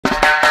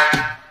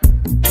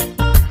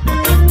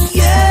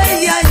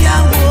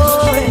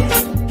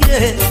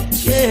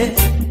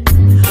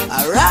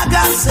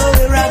so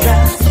raga.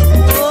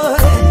 Oh,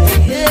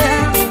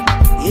 yeah,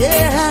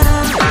 yeah.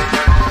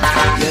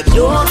 You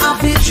don't have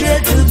to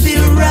dread to be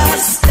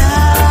Rasta.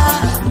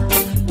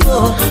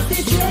 Oh,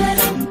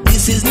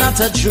 this is not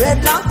a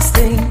dreadlocks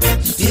thing.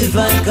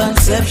 Divine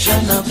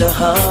conception of the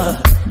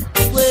heart.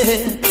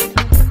 Well,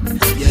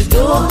 you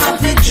don't have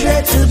to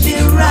dread to be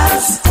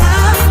Rasta.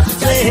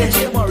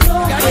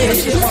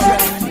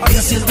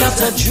 This is not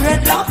a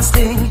dreadlocks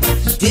thing.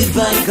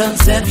 Divine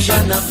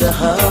conception of the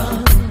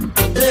heart.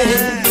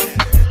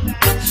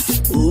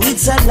 Oh,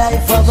 it's a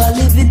life of a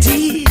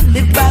liberty,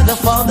 lived by the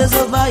fathers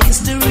of our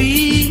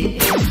history.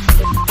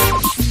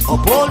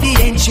 Uphold the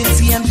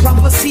anciency and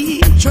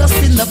prophecy, trust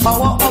in the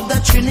power of the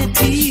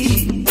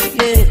Trinity.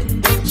 Yeah.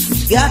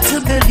 Got to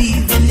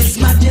believe in His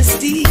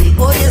majesty.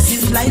 Oh yes,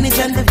 His lineage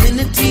and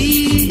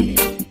divinity.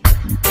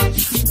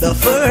 The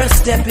first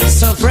step is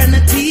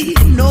sovereignty,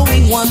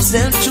 knowing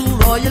oneself to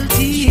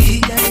royalty.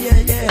 Yeah, yeah,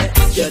 yeah.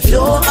 You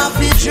don't have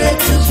to dread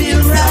to be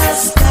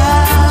Rasta.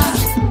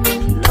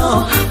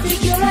 No,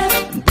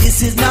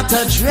 this is not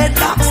a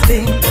dreadlocks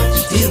thing.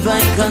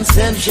 Divine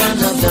conception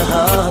of the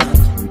heart.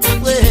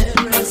 Well,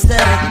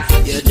 Rasta,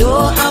 you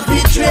don't have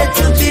to dread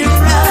to be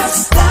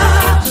Rasta.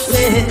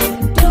 Well,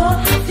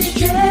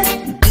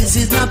 this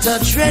is not a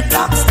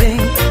dreadlocks thing.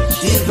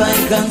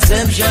 Divine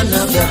conception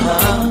of the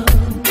heart.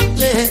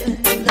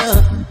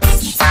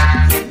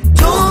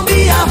 Don't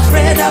be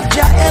afraid of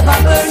Jah ever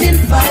burning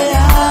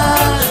fire.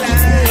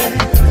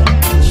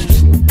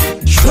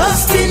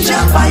 Trust in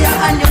Jah fire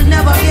and you'll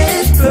never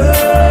get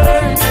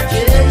burned.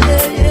 Yeah,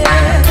 yeah,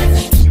 yeah.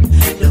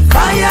 The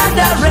fire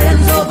that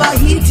rains over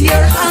heat,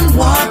 air and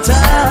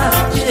water.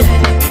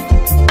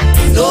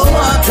 Yeah. No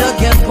water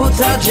can put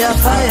out Jah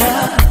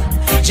fire.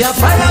 Jah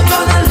fire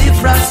gonna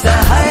lift Rasta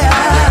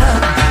higher.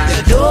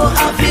 You don't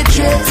have to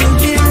dread to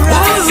be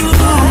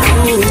Rasta.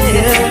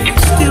 Yeah.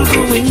 Still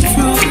going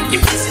through.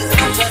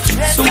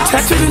 So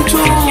tattered and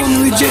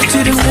torn,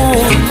 rejected and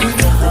worn.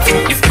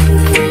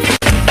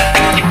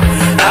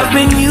 I've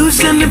been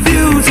used and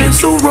abused and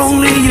so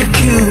wrongly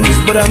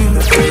accused, but I'm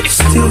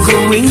still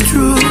going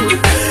through.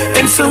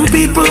 And some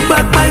people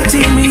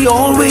backbiting me,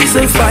 always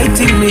they're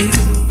fighting me.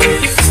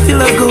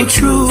 Still I go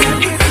through.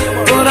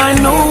 But I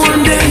know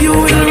one day you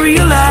will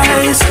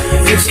realize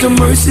it's the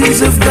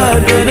mercies of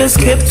God that has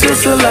kept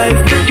us alive.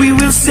 We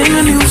will sing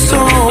a new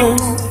song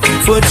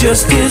for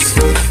justice,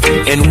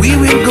 and we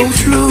will go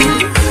through.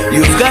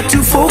 You've got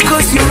to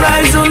focus your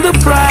eyes on the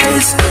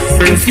prize.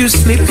 If you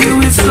slip, you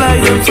will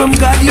slide, and from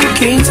God you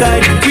can't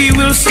hide. We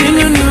will sing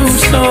a new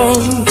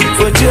song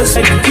for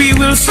justice. We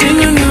will sing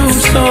a new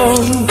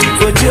song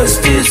for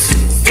justice,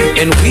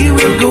 and we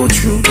will go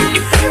through.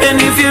 And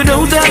if you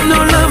don't have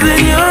no love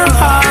in your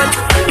heart,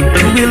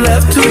 you will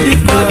have to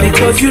depart,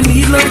 because you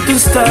need love to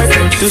start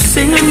to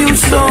sing a new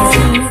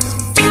song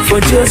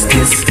for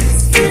justice,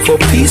 for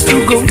peace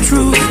to go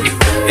through.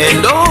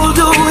 And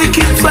although it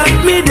can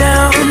fight me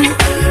down,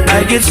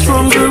 I get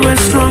stronger and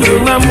stronger.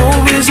 I'm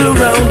always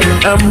around.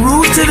 I'm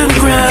rooted and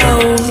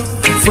ground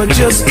for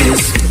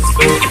justice.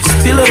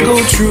 Still I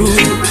go through.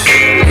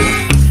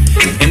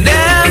 And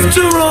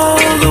after all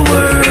the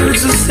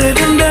words are said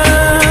and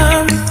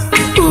done,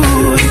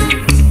 ooh,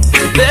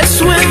 that's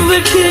when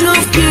the King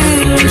of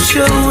Kings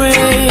shall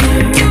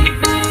reign.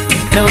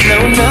 Now,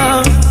 now,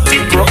 now,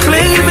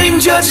 proclaiming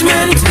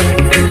judgment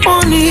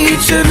on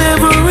each and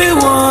every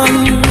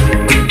one.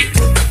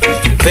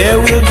 There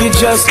will be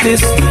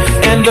justice,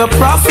 and the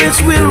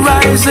prophets will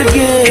rise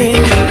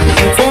again.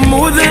 For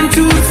more than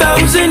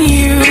 2,000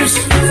 years,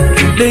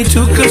 they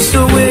took us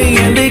away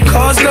and they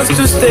caused us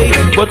to stay.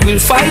 But we'll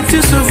fight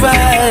to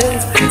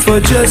survive for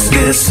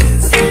justice,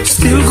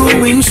 still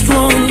going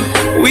strong.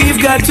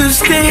 We've got to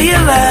stay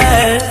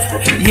alive,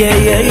 yeah,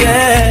 yeah,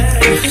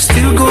 yeah.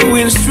 Still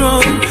going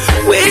strong.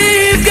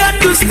 We've got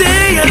to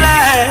stay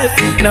alive,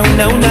 now,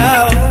 now,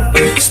 now.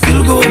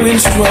 Still going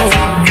strong.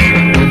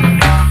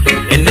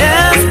 And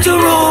after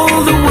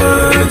all the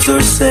words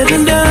are said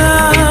and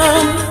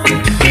done,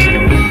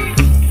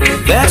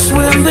 that's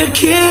when the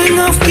King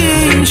of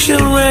Kings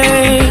shall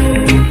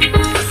reign.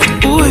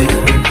 Ooh,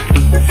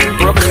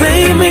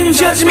 proclaiming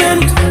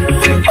judgment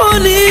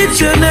on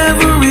each and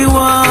every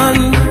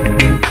one.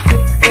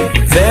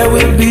 There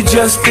will be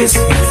justice,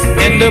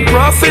 and the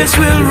prophets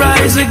will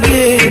rise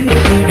again.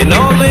 And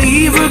all the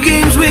evil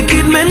games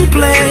wicked men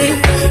play,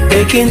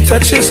 they can't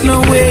touch us no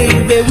way,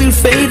 they will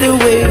fade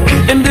away.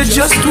 And the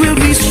just will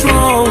be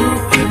strong,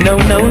 no,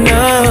 no,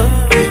 no,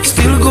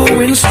 still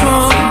going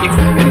strong.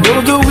 And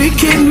though the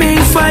wicked may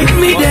fight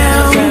me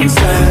down,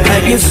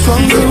 I get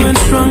stronger and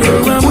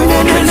stronger. I'm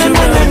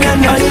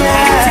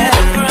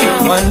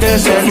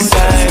wonders and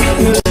signs,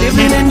 we're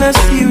living in a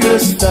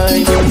serious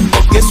time.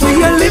 Yes,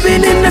 we are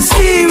living in a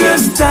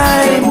serious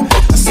time,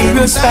 a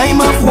serious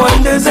time of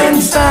wonders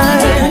and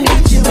signs.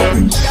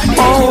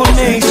 All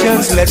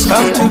nations, let's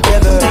come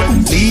together,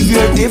 leave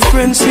your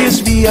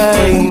differences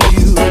behind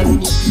you.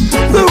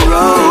 The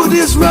road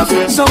is rough,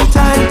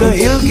 sometimes the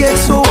hill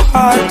gets so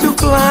hard to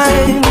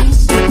climb,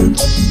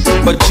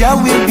 but Jah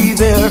will be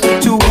there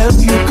to help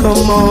you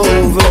come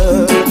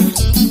over.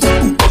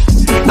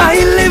 I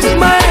lift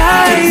my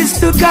eyes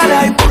to God,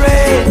 I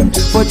pray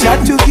for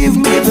God to give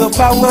me the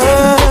power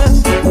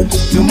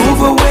to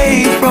move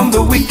away from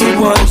the wicked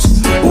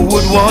ones who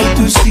would want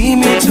to see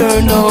me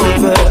turn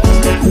over.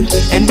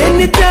 And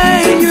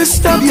anytime you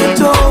stub your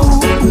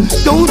toe,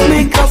 don't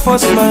make a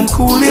fuss, man,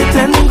 cool it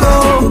and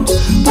go.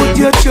 Put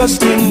your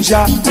trust in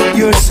Jah,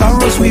 your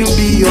sorrows will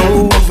be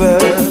over.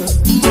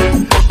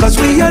 Cause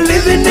we are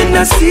living in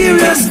a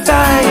serious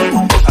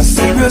time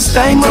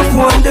of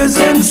wonders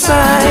and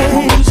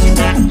signs.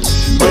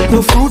 But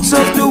the fruits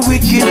of the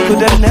wicked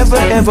could have never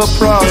ever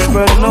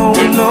prosper, no,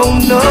 no,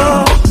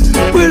 no.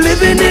 We're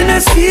living in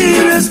a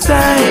serious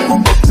time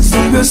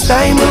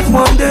of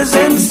wonders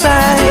and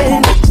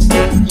signs.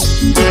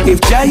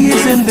 If Jah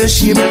is in the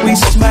ship, we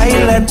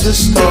smile at the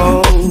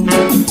storm.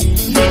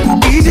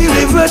 He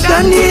delivered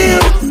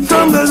Daniel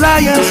from the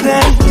lion's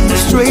den.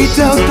 Straight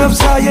out of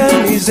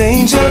Zion, his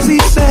angels he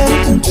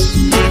sent.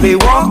 They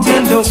walked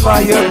in the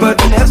fire but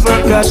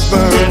never got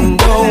burned.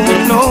 No,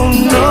 no,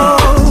 no.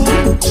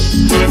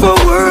 For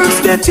works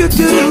that you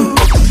do,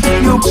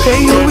 you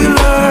pay, you will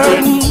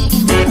earn.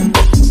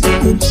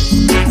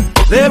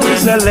 There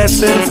is a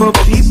lesson for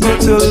people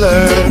to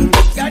learn.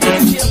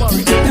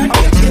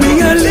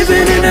 We are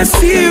living in a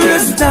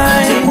serious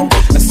time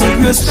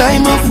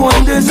of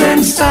wonders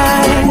and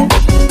signs.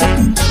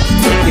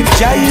 If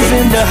Jah is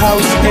in the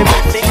house,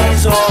 everything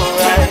is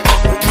alright.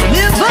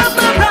 Live up,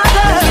 my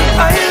brother.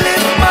 I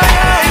lift my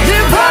eyes.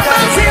 Live up,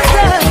 my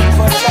sister.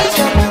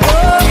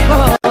 Oh,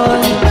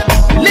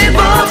 live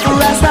up,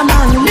 Rasta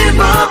man.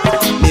 Live up.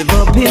 Live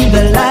up in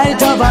the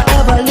light of our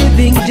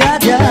ever-living Jah.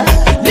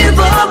 Live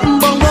up,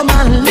 Bongo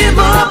man. Live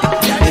up.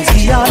 And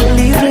see our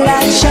little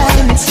light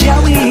shine. It's Jah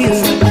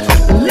will.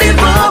 Live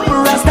up,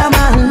 Rasta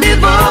man.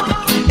 Live up.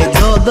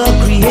 Exalt the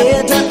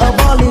Creator of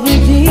all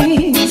living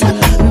things.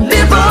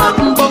 Live up,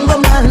 Bongo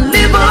man.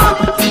 Live up.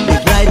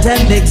 Live right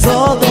and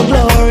exalt the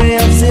glory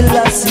of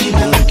Selassie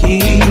the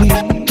King.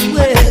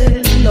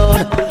 Well,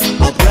 Lord,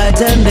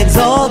 upright and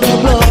exalt the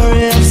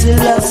glory of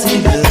Selassie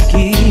the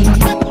King.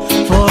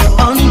 For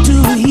unto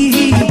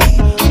He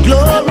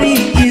glory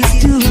is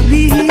to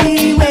be.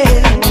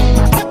 Well,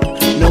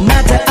 no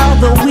matter how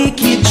the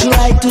wicked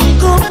try to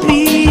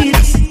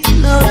compete,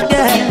 no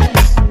doubt.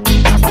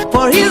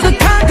 For He's the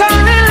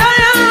conquering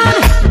lion,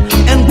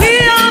 and we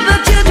are the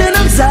children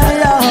of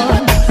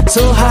Zion.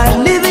 So high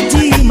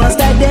liberty must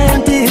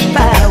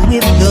identify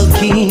with the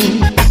King.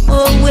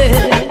 Oh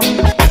well,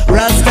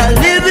 Rasta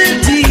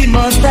liberty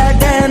must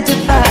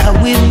identify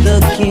with the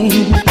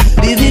King.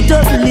 Live it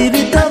up,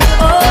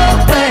 oh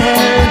well.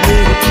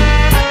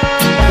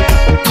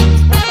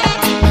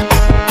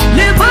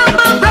 Live up,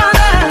 my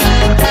brother.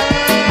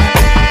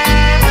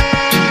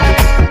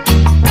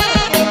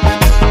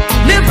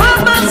 Live up,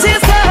 my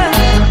sister.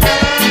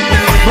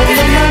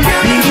 Bongo man,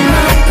 big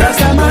man,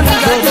 Rasta man,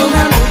 Bongo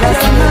man,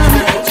 Rasta man.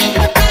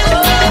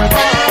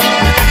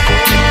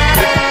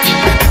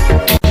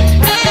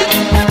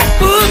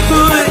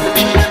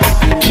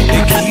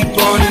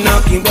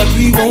 But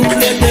we won't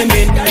let them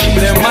in.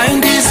 Their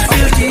mind is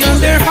filthy and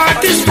their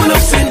heart is full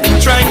of sin,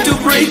 trying to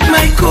break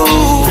my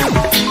code.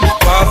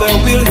 Father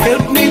will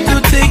help me to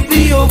take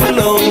the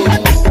overload.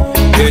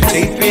 Their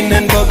taping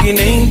and bugging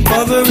ain't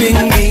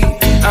bothering me.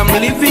 I'm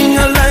living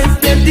a life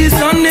that is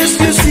honest,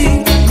 you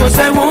see. Cause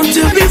I want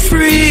to be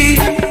free,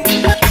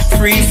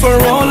 free for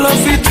all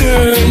of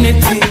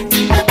eternity.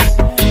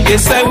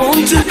 Yes, I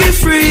want to be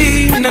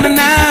free,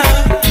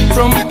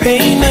 from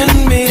pain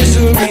and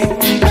misery.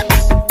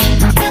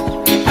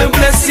 The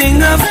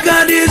blessing of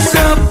God is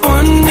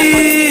upon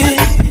me.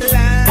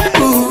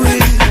 Ooh,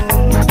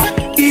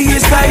 He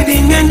is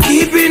guiding and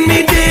keeping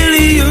me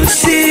daily, you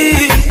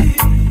see.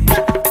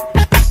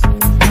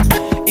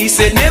 He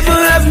said, never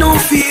have no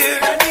fear,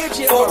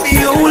 for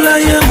behold, I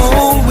am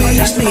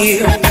always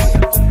near.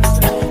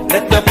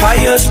 Let the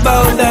pious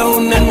bow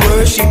down and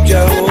worship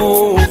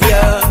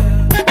Jehovah.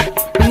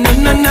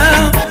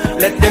 No,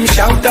 let them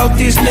shout out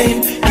His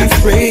name, His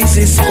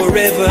praises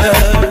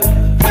forever.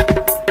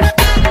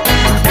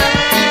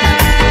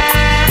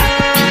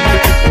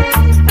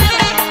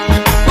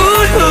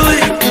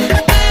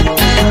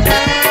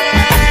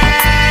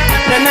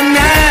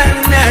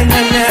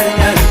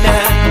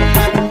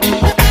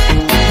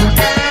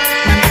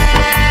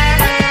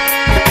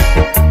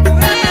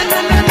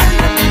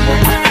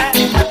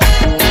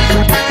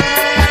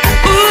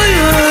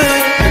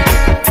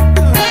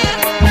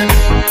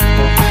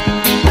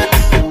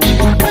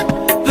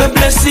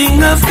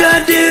 Of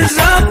God is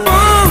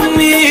upon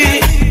me,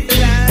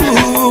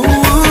 ooh,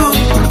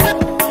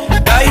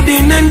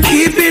 guiding and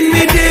keeping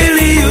me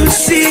daily, you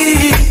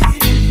see.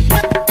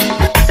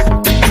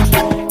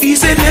 He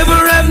said, never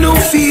have no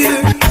fear,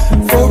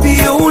 for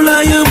behold,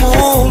 I am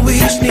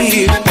always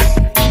near.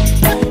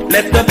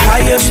 Let the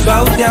pious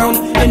bow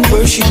down and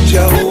worship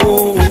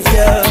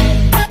Jehovah.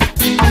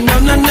 No,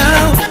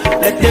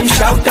 let them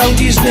shout out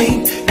His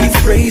name, His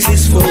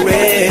praises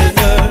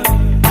forever.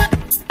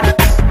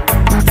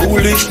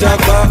 Foolish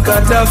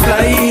tabakata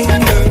flying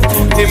bird.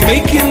 They're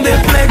making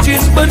their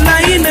pledges but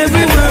lying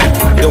every word.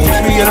 Don't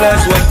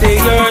realize what they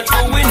learn.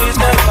 When is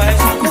that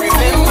sacrifice.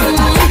 Remember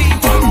the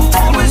people who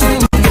always do.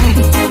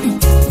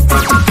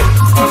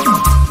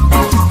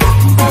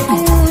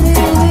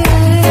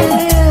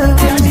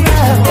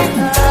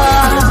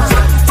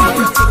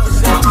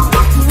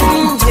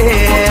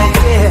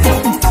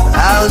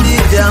 I'll be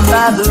down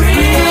by the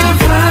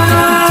river,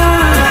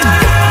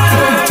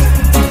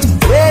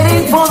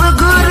 waiting for the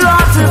good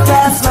Lord to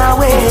pass my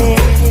way.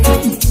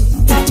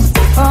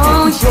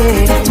 Oh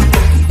yeah,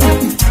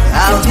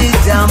 I'll be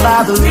down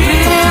by the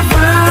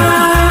river,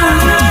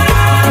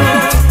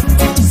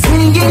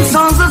 singing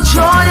songs of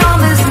joy on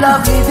this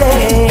lovely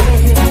day.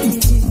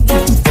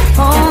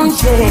 Oh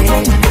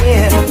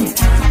yeah,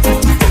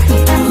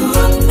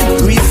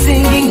 three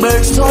singing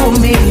birds told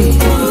me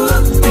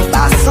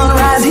by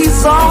sunrise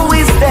he's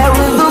always there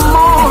in the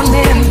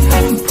morning,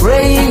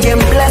 praying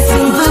and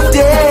blessing the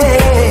day.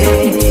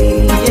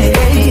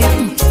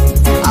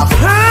 I've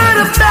heard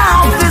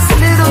about this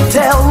little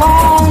tale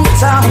long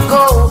time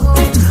ago,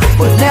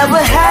 but never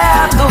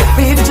had the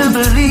faith to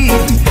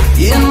believe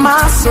in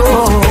my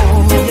soul.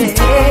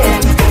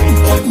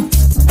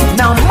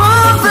 Now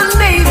Mother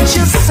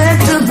Nature sent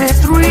to me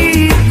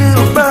three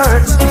little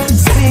birds,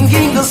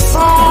 singing a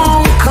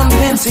song,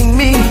 convincing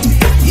me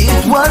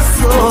it was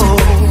so.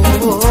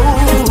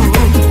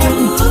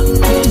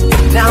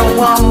 Now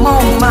I'm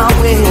on my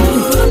way.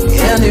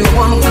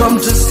 Anyone come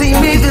to see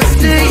me this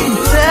day,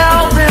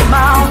 tell them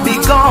I'll be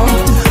gone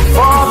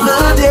for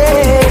the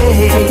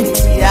day.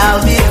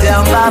 I'll be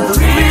down by the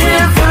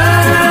river,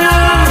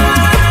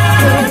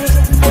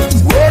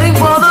 waiting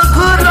for the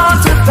good Lord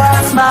to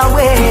pass my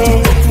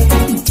way.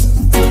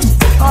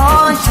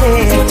 Oh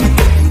yeah,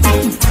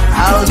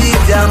 I'll be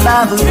down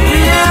by the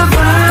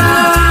river,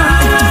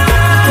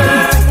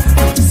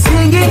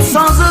 singing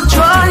songs of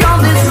joy on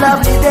this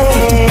lovely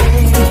day.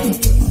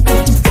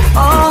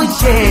 Oh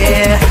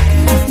yeah,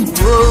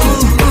 whoa.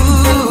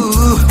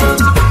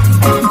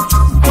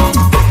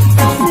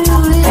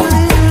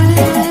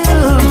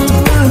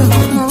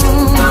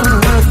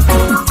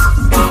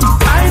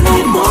 I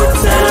need more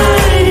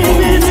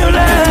time in your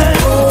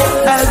life.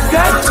 I've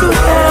got to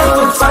have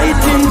a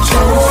fighting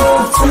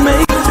chance to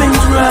make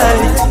things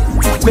right,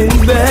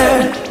 baby.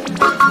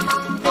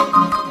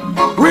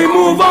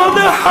 Remove all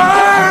the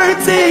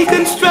heartache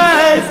and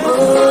strife,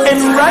 and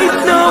right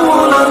now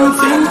all I'm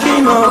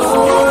thinking of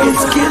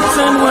is kids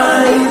and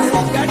wife.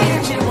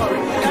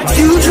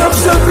 You drop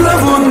some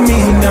love on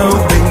me now,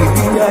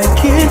 baby, I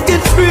can't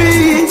get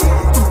free.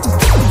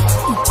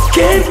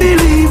 Can't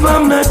believe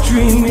I'm not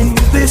dreaming,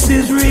 this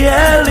is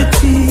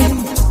reality.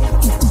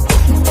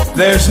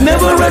 There's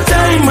never a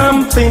time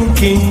I'm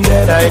thinking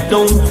that I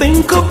don't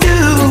think of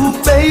you,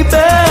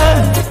 baby.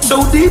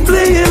 So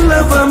deeply in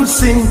love I'm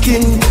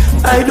sinking,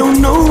 I don't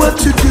know what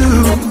to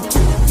do.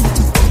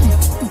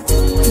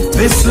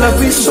 This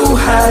love is so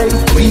high,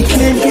 we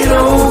can't get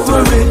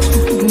over it,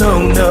 no,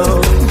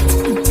 no.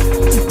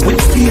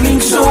 With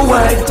feelings so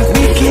wide,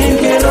 we can't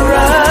get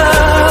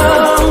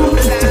around.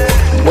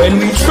 When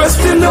we trust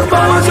in the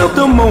powers of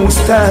the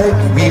Most High,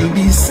 we'll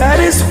be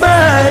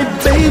satisfied,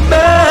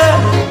 baby.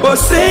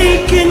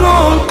 Forsaking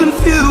all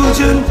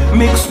confusion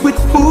mixed with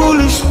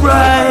foolish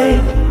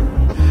pride.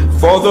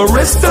 For the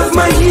rest of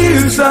my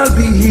years I'll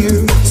be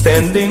here,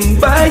 standing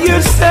by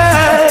your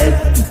side,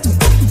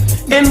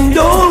 and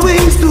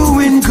always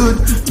doing good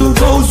to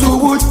those who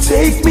would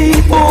take me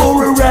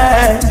for a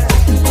ride.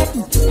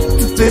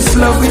 This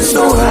love is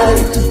so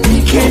high,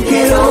 we can't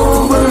get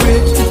over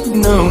it,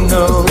 no,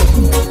 no.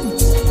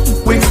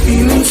 We're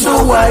feeling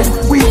so wide,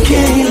 we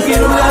can't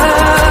get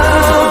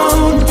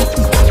around.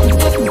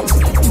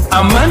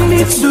 A man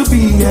needs to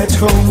be at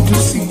home to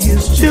see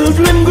his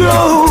children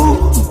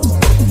grow,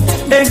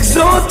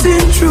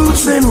 exalting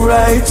truths and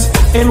rights,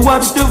 and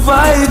watch the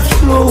vibes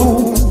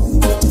flow.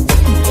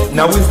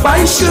 Now if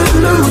I should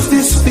lose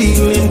this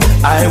feeling,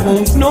 I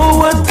won't know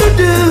what to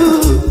do,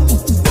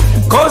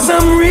 'cause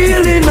I'm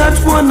really not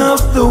one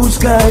of those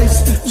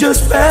guys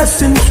just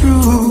passing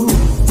through.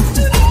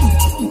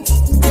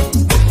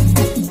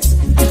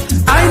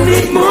 I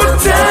need more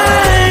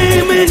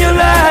time in your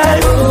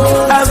life.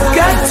 I've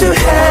got to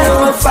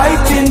have a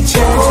fighting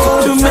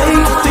chance to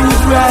make things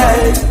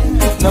right.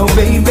 Now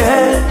baby,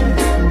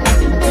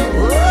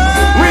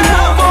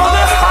 remove all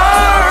the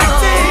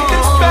heartache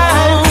and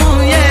strife.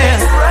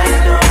 Right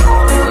now.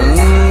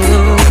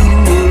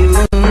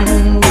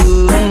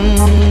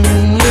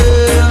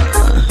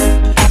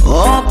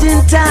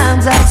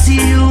 Oftentimes I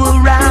see you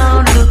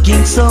around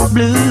looking so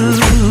blue.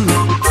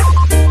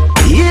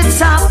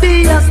 It's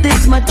obvious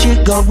this much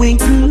you're going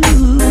through.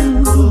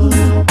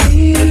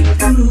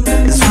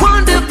 As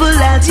wonderful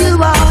as you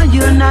are,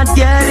 you're not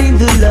getting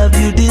the love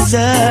you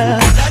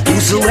deserve.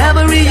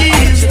 Whosoever he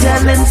is,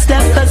 tell him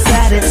step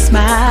aside, it's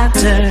my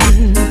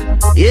turn.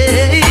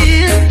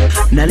 Yeah.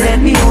 Now let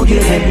me hold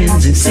your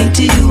hands and sing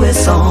to you a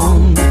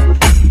song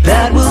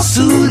that will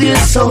soothe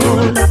your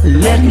soul.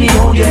 Let me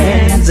hold your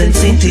hands and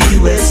sing to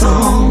you a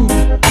song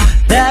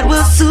that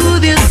will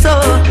soothe your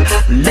soul.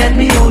 Let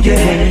me hold your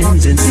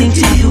hands and sing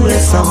to you a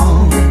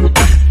song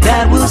that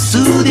that will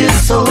soothe your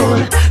soul.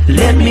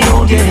 Let me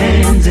hold your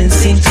hands and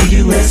sing to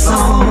you a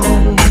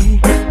song.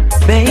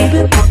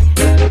 Baby,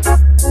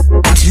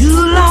 too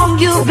long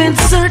you've been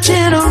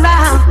searching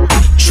around,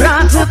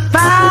 trying to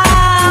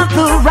find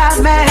the right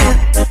man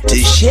to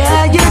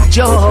share your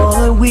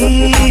joy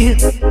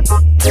with.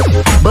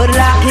 But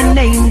like an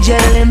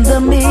angel in the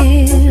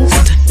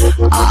mist,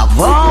 I've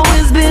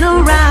always been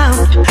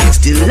around.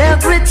 Still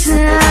every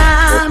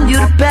time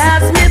you'd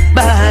pass me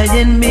by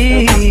and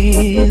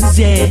miss,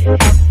 yeah.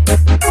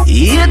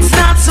 It's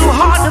not so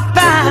hard to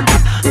find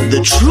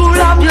the true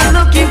love you're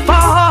looking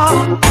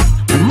for.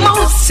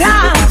 Most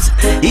times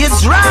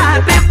it's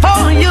right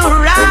before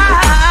your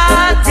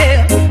eyes,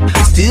 yeah.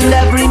 Still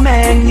every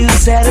man you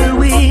settle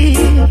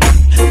with,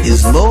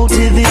 his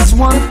motive is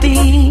one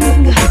thing.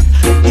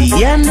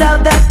 The end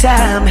of that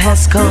time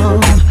has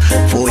come,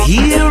 for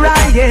here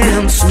I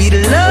am, sweet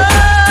love,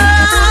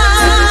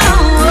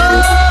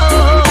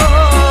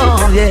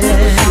 oh,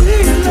 yeah.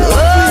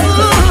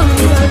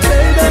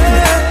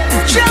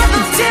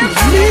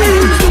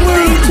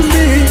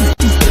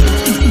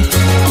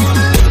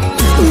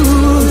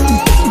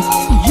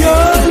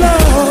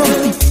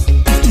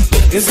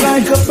 It's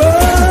like a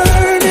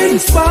burning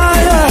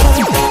fire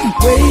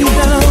way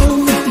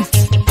down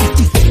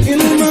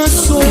in my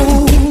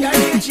soul.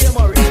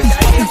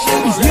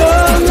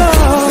 Your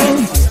love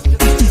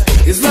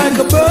is like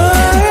a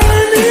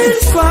burning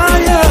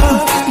fire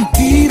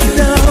deep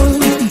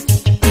down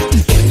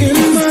in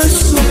my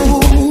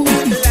soul.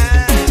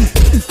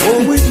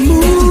 Oh, it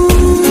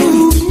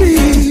moves me,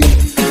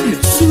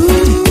 it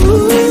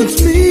soothes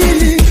me.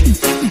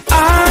 I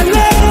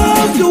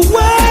love the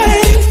way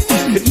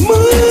it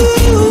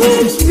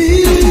moves me.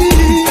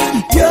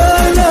 Your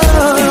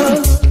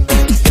love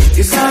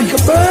is like a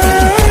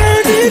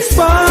burning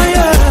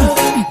fire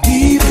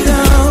deep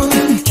down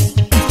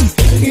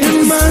in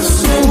my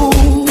soul.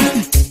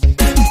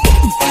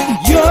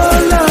 Your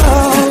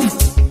love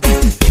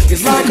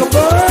is like a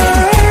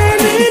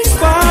burning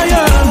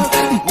fire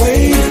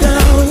way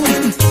down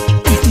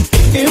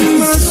in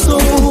my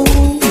soul.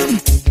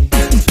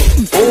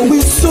 Oh,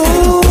 it's so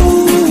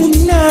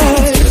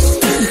nice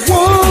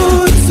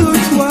once or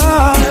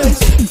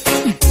twice.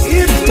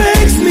 It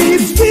makes me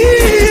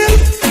feel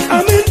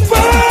I'm in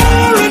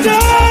paradise.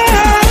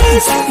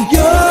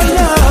 Your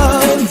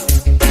love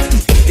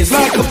is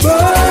like a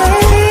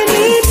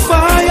burning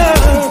fire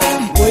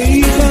way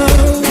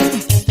down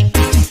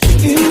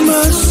in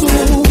my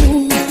soul.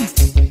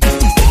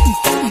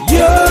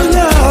 Your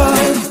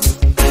love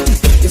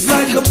is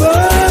like a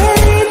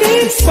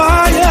burning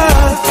fire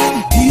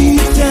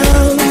deep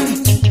down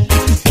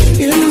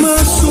in my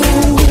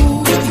soul.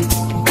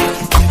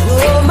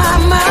 Oh, my.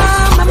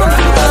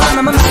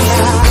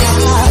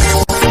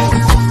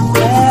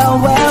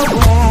 Well.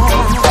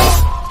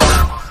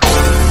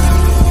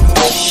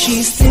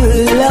 She's still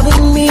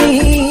loving me,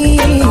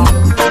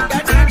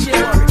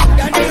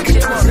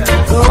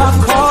 though I've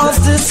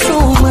caused her so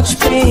much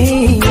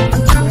pain.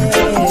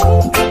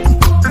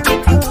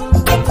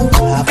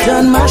 I've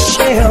done my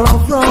share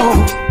of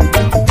wrong,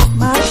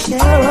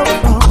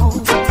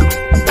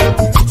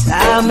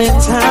 time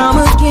and time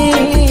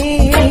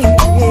again.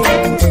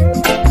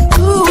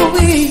 Ooh,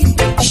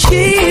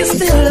 she's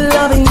still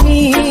loving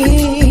me,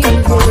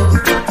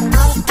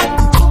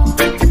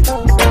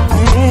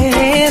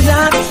 and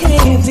I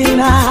can't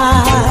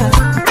deny.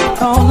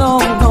 Oh no.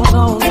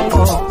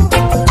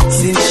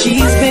 Since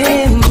she's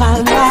been my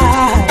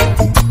life,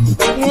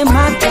 in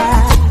my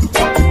life,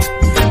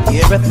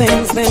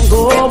 everything's been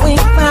going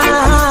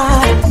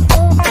fine,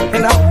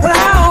 and I'm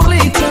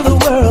proudly to the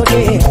world,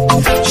 yeah.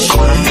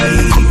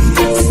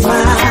 She's my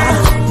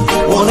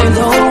one and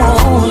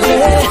only.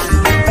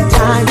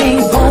 I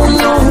ain't going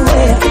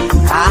nowhere.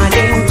 I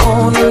ain't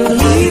gonna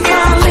leave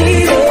my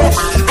lady.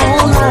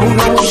 Oh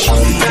no.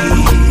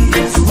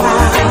 She's my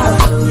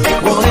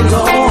one and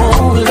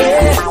only.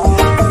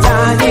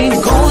 I ain't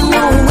going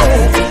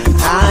nowhere.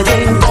 I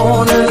ain't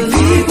gonna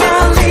leave my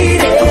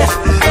lady.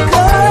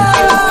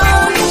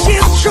 'Cause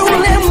she's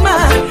truly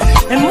mine,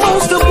 and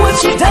most of what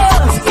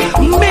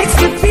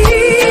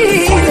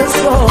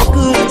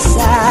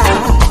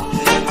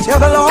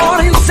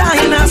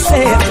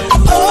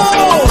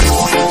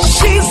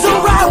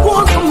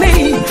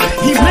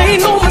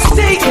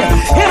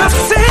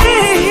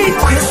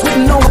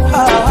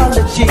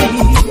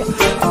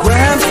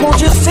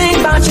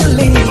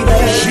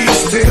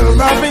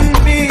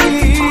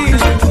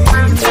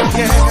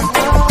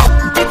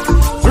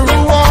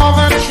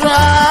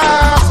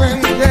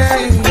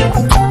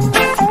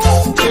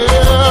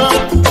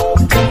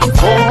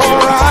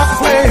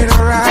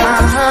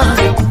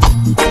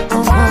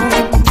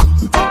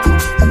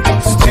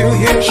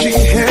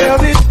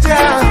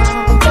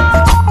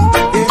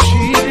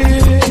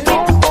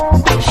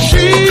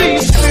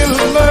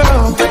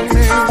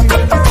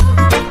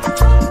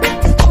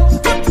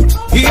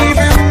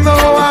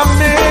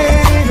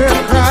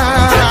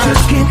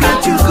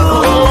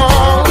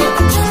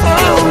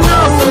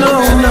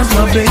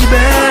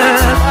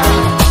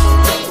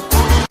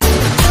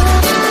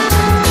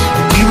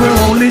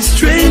only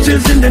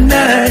strangers in the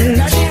night,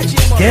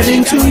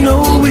 getting to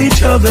know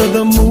each other,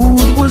 the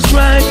mood was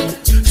right.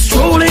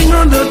 Strolling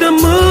under the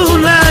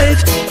moonlight,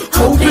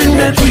 hoping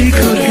that we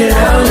could get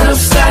out of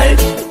sight.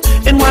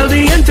 And while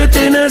the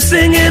entertainer's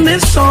singing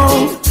this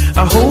song,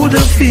 I hold a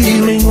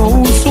feeling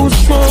oh so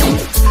strong.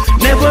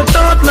 Never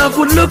thought love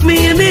would look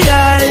me in the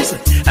eyes.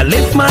 I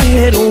lift my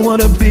head, oh what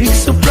a big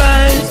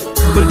surprise.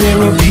 But there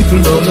are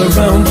people all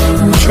around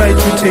who try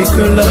to take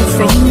her love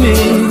from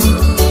me.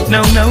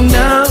 Now,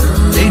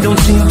 they don't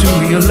seem to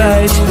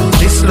realize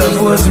this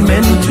love was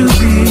meant to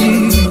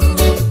be.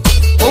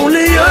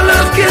 Only your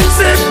love can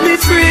set me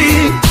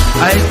free.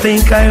 I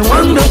think I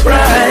won the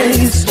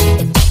prize.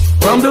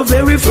 From the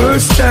very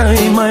first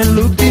time I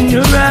looked in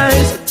your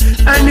eyes,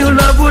 I knew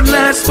love would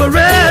last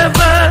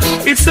forever.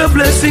 It's a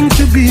blessing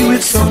to be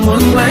with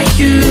someone like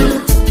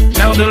you.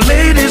 Now the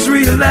ladies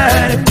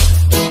realize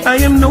I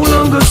am no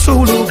longer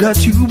solo,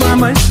 got you by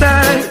my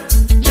side.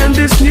 And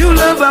this new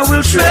love I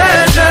will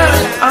treasure.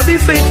 I'll be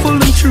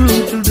faithful and true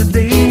till the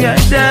day I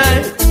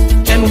die.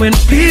 And when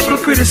people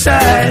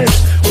criticize,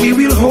 we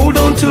will hold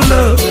on to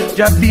love,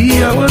 just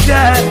be our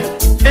guide.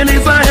 And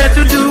if I had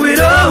to do it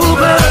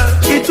over,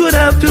 it would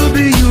have to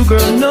be you,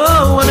 girl.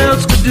 No one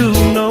else could do,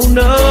 no.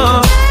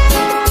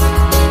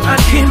 I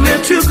can't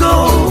let you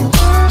go.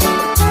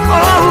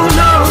 Oh,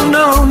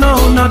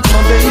 no, not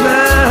my baby.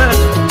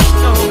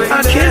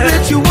 I can't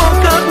let you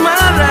walk out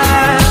my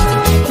life.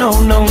 No. I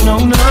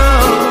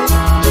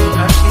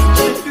can't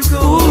let you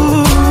go.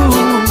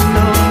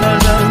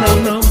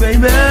 No,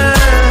 baby.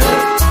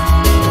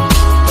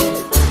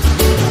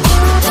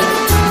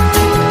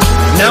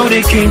 Now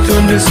they came to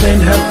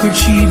understand how could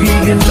she be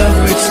in love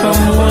with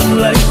someone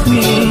like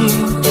me.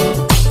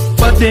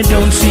 But they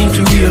don't seem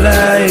to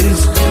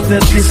realize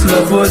that this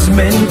love was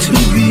meant to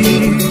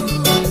be.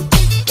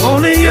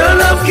 Only your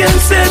love can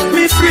set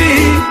me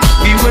free.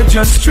 We were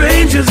just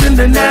strangers in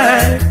the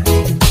night,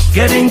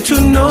 getting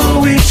to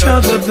know each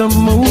other, the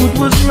mood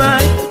was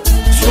right.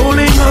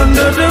 Strolling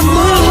under the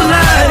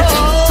moonlight,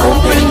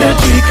 hoping that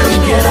we could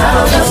get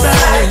out of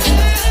sight.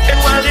 And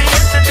while the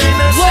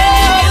entertainers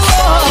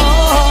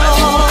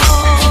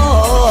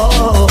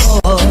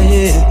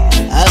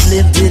I've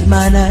lifted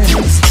my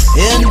eyes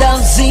and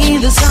I've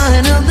seen the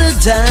sign of the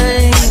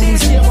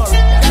times.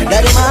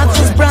 That the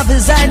Marcus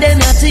prophesied in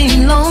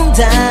a long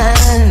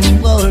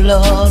time. Oh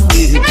Lord,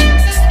 the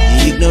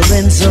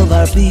ignorance of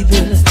our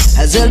people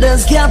has held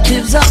us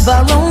captives of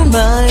our own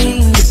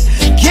mind.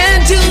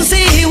 Can't you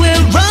see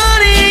we're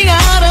running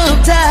out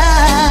of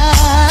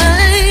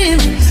time?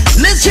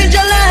 Let's change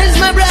our lives,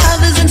 my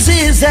brothers and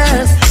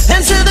sisters,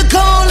 and serve the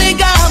calling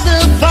of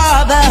the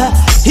Father.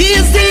 He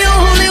is the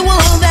only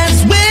one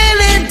that's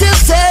willing to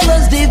save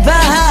us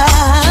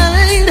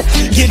divine.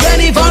 Get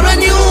ready for a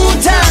new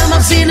time.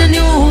 I've seen a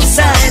new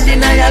sign.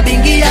 And I have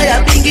bingy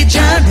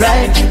chant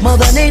right.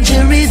 Mother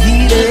Nature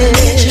revealed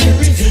it,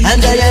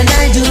 and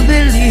I do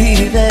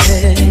believe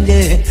it.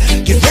 Yeah.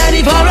 Get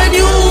ready for a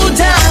new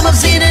time. I've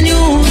seen a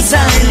new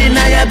sign. And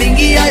I have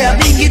bingy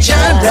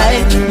chant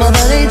right.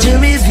 Mother Nature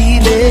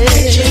revealed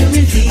it,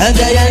 and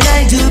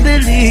I do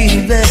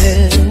believe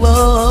it.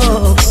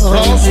 Whoa.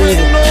 Cause we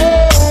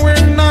know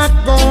we're not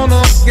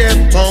gonna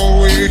get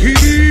away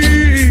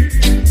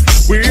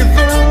with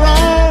the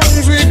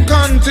wrongs we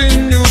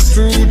continue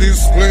to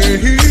display.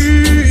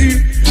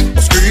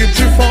 A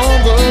scripture from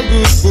the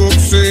good book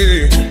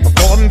say,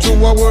 according to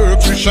our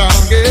works we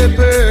shall get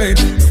paid.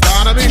 We've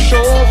gotta be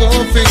sure the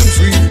things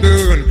we've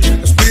done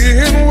as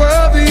being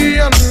worthy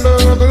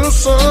under the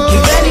sun.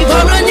 Get ready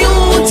for a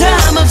new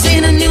time. I've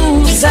seen a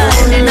new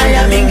sign. And I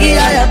have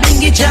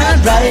bingy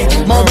chant right.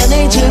 Mother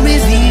Nature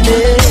revealed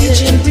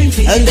it,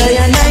 and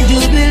I do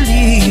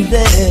believe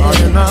it.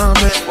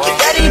 Get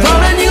ready for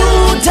a new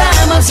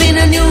time. I've seen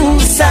a new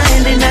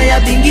sign. And I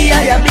have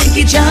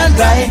bingy chant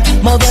right.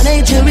 Mother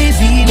Nature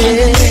revealed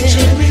it,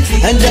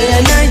 and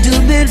I do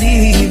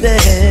believe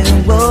it.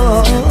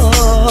 Whoa.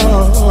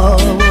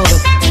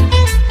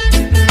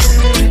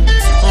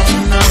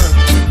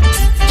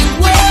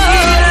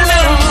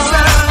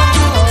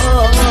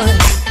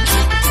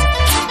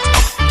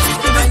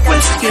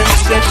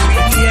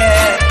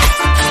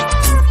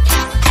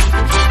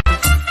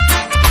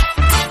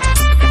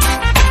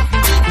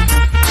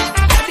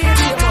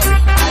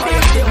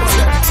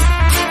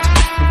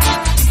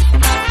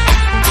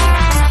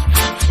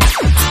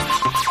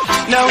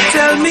 Now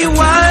tell me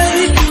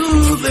why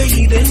do the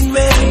heathen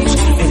rage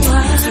and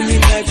reason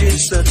imagine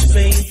such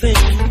vain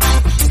things?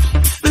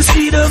 The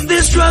seed of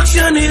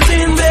destruction is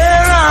in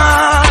their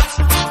hearts.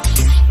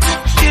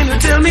 Can you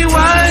tell me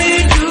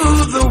why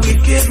do the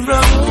wicked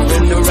run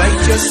when the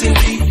righteous in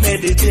deep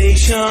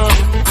meditation?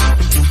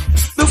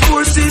 The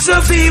forces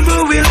of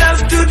evil will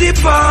have to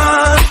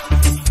depart.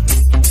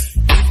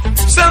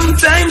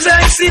 Sometimes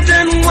I sit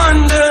and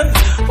wonder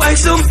why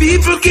some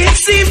people can't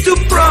seem to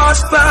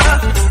prosper.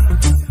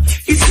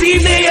 It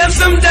seems they have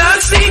some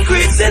dark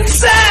secrets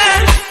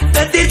inside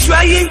that they're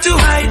trying to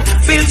hide,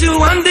 fail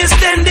to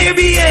understand their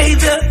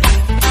behavior.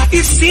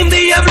 It seems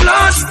they have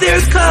lost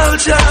their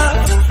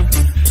culture.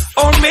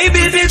 Or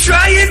maybe they're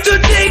trying to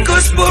take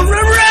us for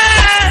a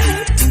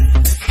ride.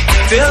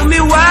 Tell me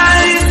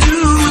why do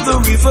the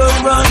river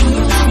run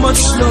much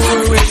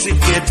slower as it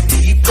gets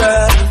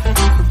deeper?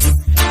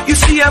 You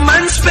see a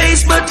man's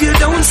face but you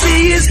don't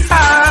see his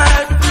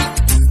heart.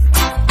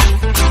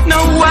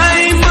 Now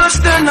why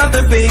must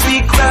another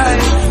baby cry?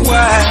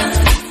 Why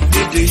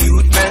did the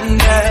youth man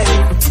die?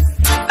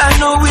 I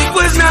know it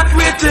was not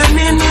written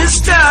in his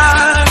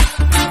star,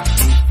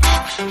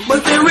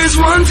 but there is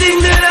one thing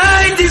that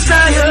I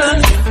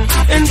desire,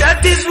 and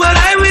that is what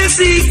I will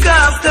seek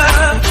after,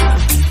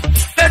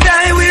 that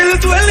I will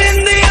dwell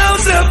in the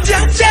house of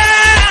Jah-Jah.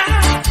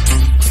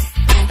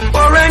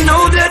 For I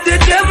know that the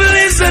devil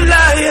is a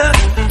liar,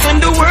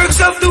 and the works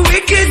of the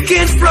wicked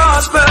can't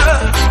prosper.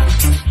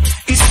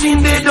 It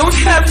seems they don't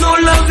have no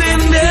love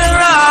in their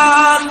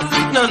heart.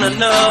 No, no,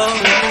 no.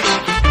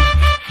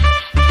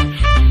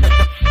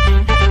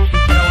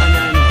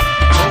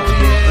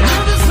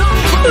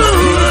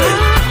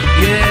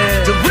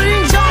 To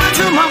bring joy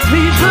to my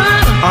people.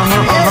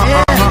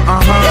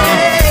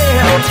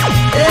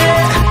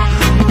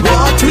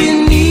 What we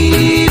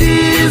need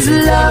is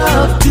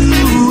love to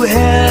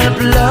help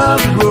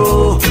love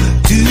grow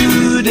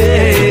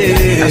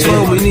today. That's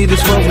what we need,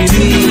 that's what we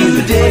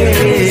need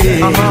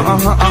today.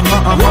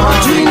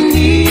 What we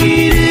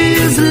need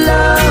is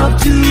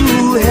love to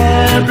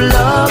help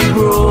love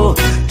grow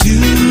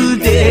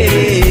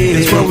today.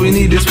 That's what we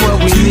need, that's what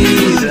we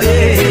need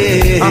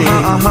today.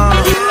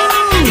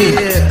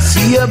 Yeah.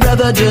 See your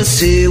brother, just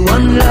say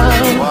one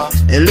love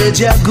and let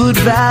your good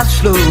vibes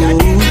flow.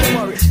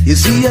 You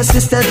see your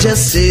sister,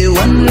 just say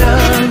one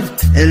love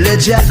and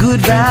let your good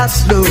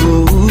vibes flow.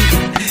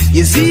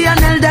 You see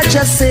an elder,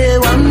 just say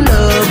one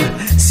love.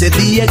 Set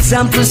the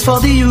examples for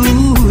the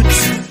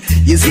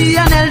youth. You see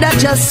an elder,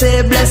 just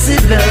say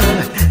blessed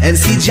love and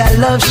see your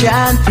love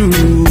shine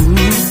through.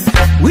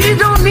 We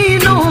don't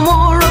need no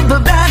more of the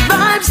bad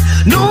vibes,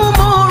 no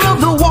more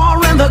of the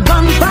war and the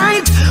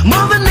gunfight.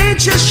 Mother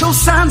Nature shows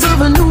signs of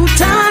a new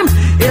time.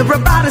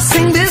 Everybody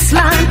sing this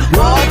line.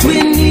 What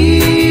we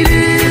need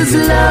is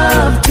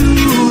love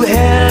to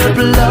help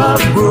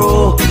love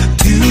grow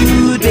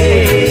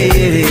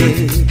today.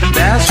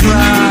 That's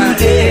right.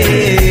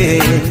 Today.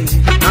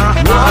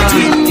 What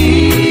we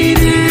need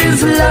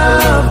is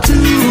love to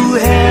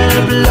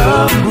help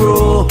love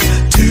grow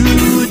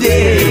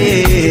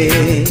today.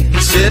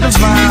 Set a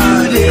vibe.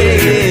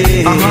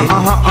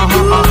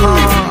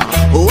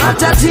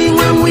 What a thing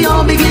when we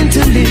all begin to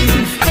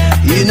live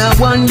in a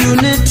one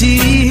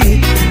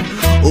unity.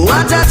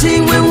 What a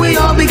thing when we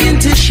all begin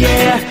to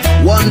share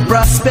one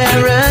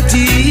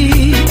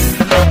prosperity.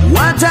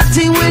 What a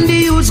thing when the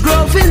youth's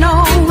growing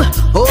old.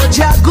 Oh,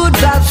 Jah good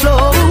vibes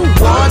flow.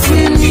 What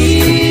we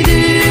need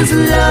is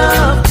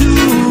love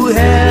to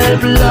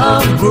help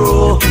love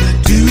grow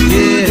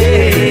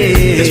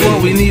today. That's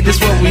what we need, that's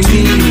what we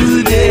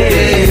need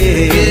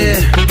today.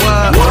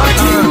 What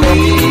we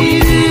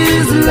need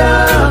is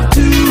love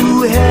to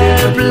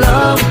help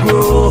love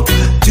grow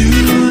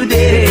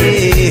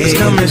today. Let's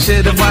come and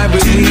share the vibe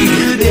with me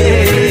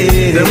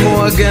today. The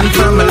Morgan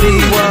family.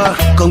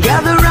 Come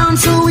gather round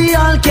so we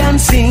all can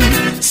sing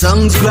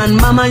songs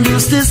grandmama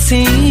used to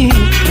sing.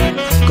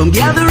 Come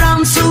gather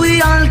round so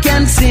we all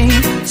can sing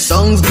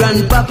songs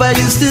grandpapa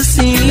used to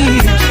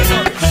sing.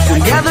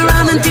 Come gather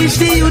round and teach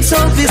the youths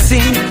how to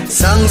sing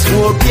songs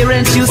our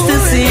parents used to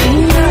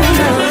sing.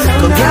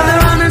 Come gather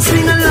round and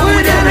sing along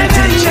with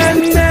Heritage.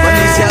 But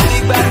this your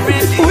big bad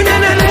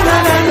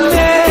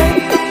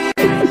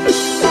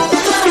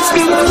It's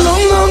been a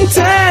long, long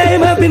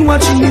time I've been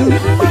watching you.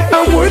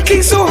 I'm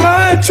working so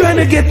hard trying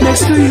to get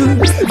next to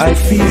you. I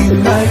feel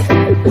like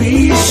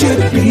we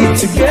should be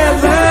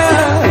together.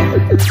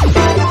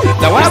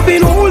 Now I've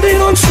been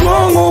holding on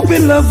strong,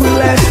 hoping love will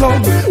last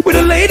long. With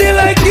a lady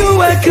like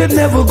you I could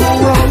never go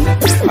wrong.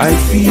 I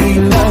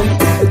feel like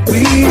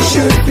we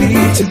should be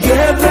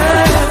together.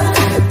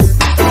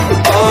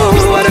 Oh,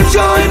 what a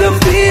joy the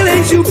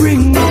feelings you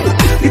bring me.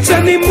 It's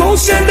an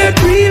emotion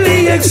that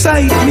really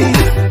excites me.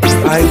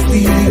 I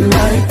feel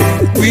like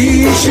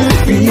we should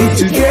be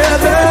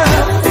together.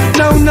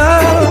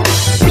 Now,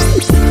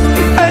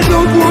 I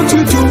don't want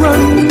you to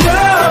run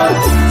now.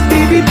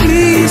 Baby,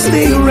 please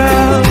stay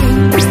around.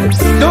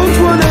 Don't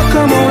wanna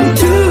come on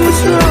too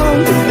strong.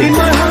 In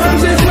my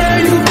arms is where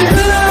you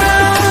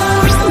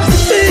belong.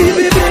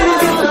 Baby,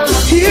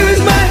 here is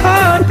my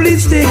heart,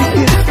 please take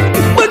it.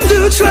 But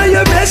do try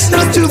your best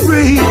not to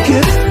break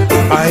it.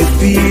 I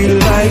feel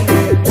like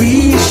we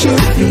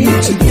should be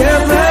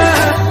together,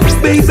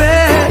 baby.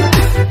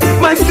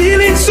 My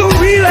feelings so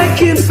real I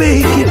can't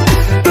fake it.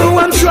 Though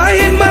I'm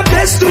trying my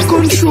best to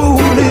control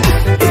it.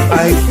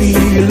 I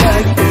feel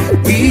like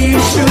we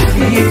should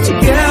be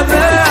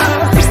together.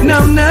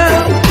 Now,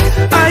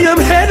 I am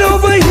head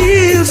over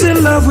heels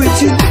in love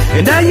with you.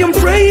 And I am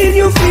praying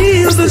you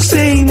feel the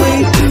same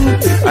way too.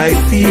 I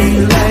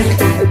feel like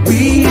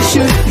we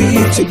should be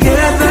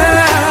together.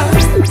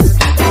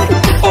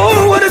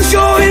 Oh, what a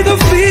joy the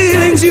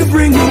feelings you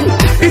bring me.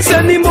 It's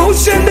an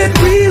emotion that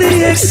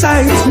really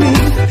excites me.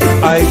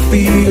 I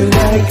feel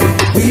like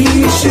we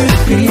should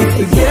be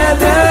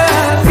together.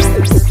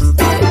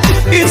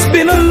 It's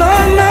been a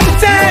long, long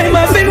time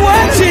I've been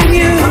watching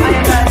you.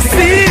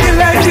 Feel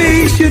like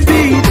we should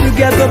be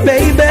together,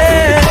 baby.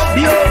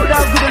 The old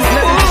dog didn't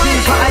let it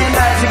see for I and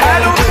I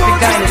together perfect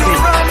dynasty.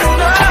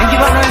 And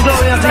give honor and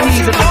glory unto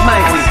He that is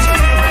mighty.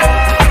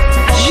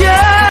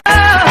 Yeah,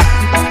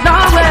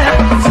 nowhere.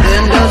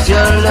 Send us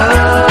your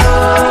love,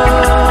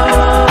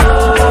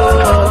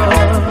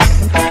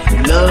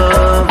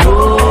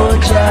 oh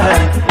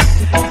child,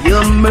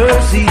 your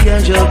mercy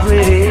and your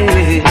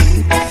grace.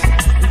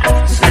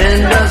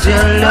 Send us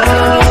your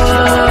love,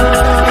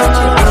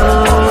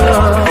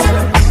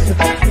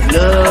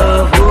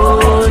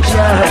 oh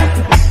child,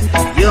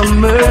 your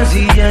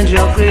mercy and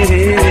your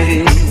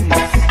grace.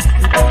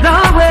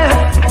 Nowhere,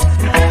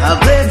 how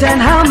great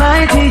and how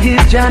mighty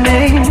is your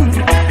name,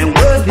 and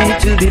worthy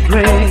to be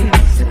praised.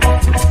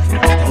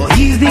 For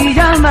He's the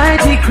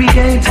Almighty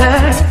Creator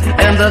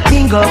and the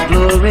King of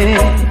glory.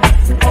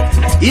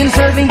 In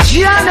serving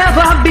Jah,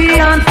 never be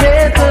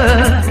unfaithful,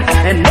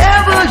 and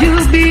never you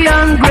be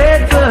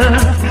ungrateful.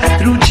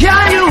 Through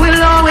Jah you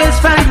will always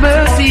find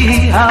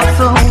mercy. How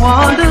so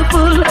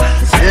wonderful.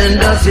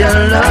 Send us your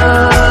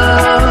love,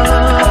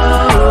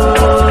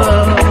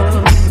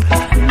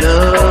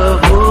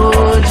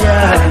 oh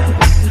Jah,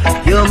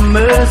 your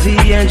mercy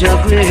and your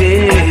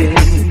grace.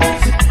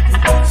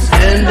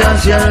 Send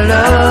us your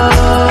love,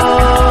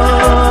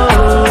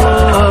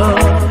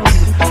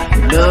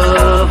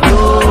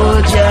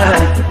 oh Jah,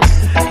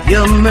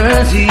 your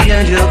mercy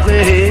and your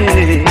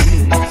grace.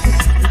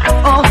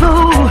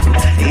 Although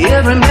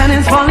every man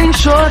is falling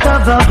short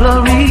of the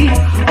glory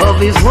of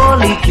His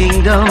holy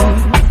kingdom,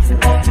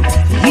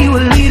 He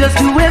will lead us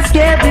to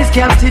escape this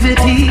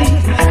captivity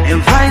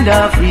and find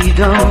our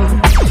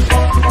freedom.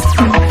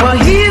 For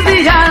He's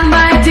the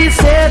Almighty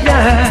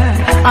Savior,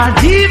 our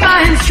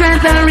divine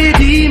strength and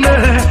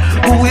Redeemer,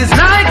 who is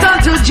like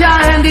unto Jah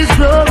and His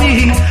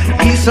glory.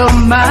 He's so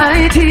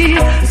mighty.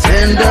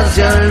 Send us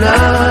your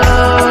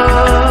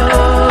love,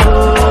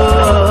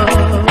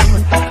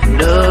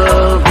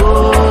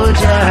 oh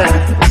Jah,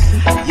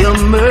 your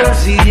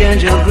mercy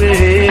and your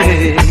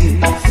grace.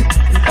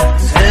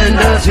 Send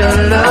us your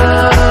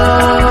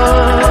love,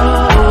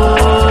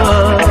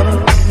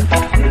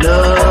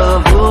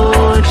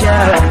 oh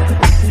Jah,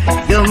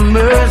 your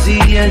mercy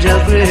and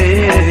your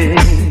grace.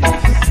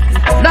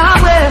 Now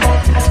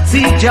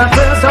seek Jah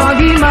first, all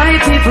ye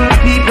mighty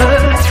people,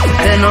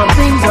 then all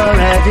things are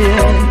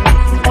added.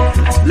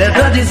 Let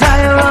the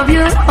desire of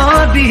your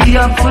heart be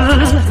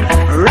full,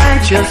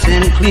 righteous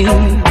and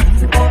clean.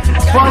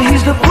 For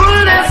He's the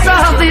fullness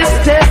of this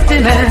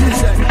testament,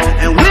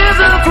 and with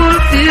the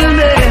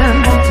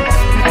fulfillment,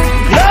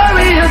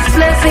 glorious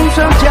blessings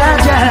from Jah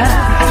Jah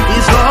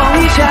is all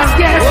we shall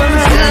get.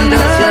 Send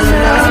us your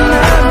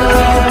love.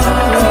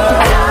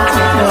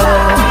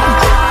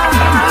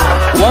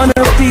 One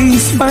of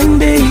these fine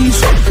days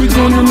we're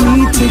gonna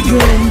meet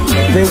again.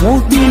 There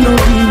won't be no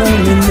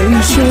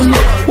denomination.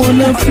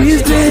 One of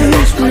these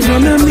days we're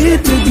gonna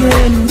meet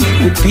again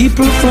with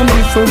people from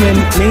different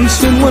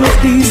nations. One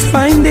of these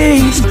fine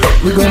days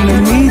we're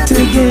gonna meet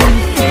again.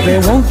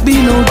 There won't be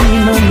no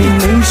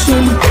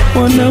denomination.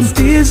 One of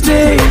these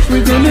days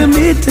we're gonna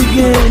meet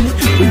again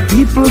with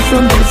people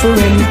from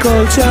different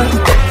culture.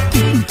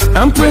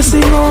 I'm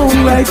pressing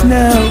on right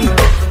now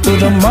to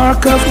the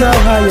mark of the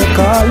higher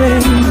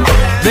calling.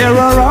 There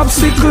are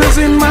obstacles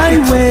in my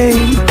way,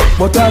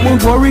 but I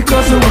won't worry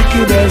cause the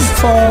wicked has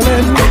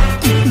fallen,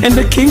 and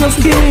the King of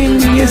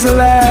Kings is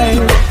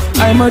alive.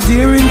 I'm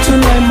adhering to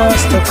my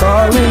master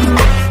calling.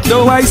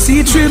 Though I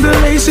see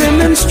tribulation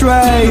and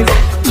strife,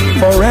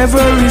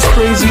 forever His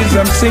praises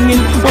I'm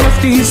singing. One of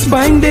these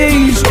fine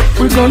days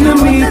we're gonna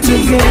meet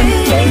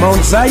again,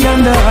 Mount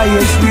Zion, the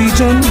highest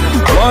region.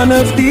 One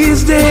of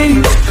these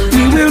days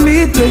we will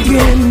meet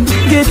again.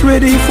 Get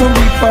ready for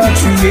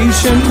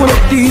repatriation. One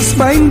of these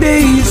fine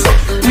days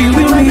we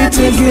will meet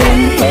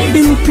again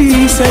in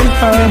peace and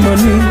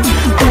harmony.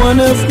 One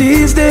of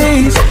these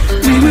days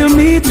we will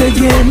meet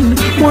again.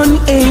 One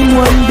aim,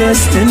 one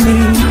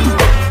destiny.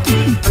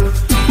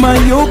 My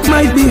yoke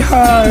might be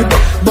hard,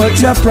 but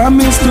Jah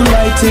promised to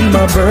lighten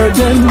my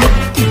burden.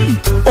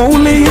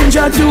 Only in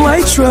Jah do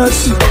I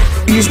trust.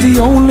 He's the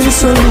only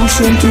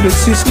solution to the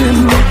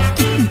system,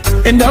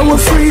 and our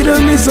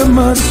freedom is a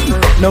must,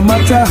 no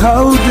matter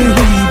how the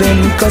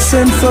heathen cuss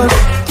and fuss.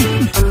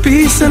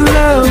 Peace and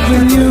love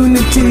and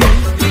unity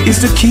is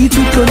the key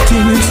to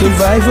continued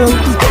survival.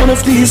 One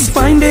of these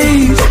fine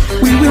days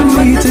we will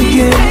meet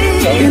again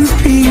in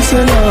peace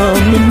and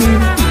harmony.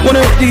 One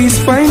of these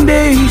fine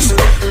days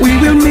we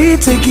will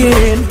meet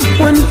again.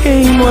 One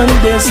aim, one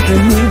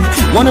destiny.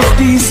 One of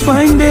these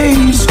fine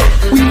days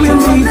we will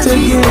meet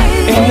again,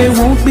 and there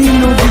won't be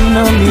no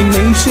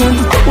denomination.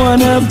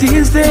 One of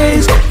these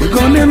days we're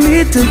gonna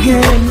meet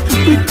again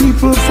with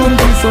people from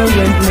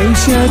different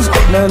nations.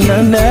 Na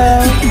na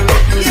na.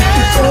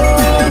 Oh,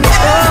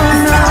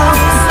 no.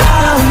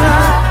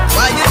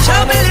 Why you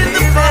trouble in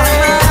the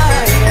fire?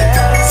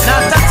 It's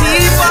not a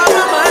thief or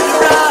a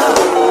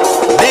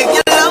murderer. Beg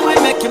your love, we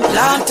make him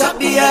fly.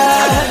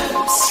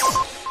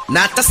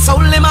 Not a soul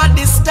him at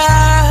this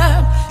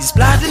time. He's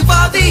planting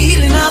for the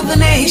healing of the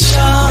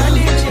nation.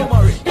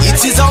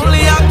 It's his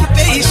only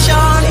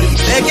occupation.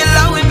 Begging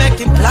Lord we make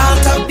him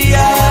plant up the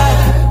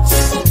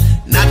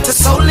earth. Not a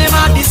soul him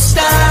at this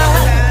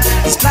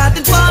time. He's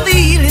planting for the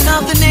healing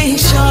of the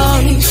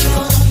nation.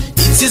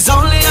 It's his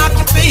only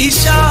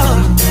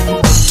occupation.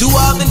 To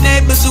all the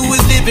neighbors who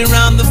is living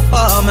around the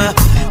farmer,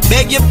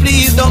 beg you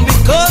please don't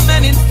become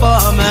an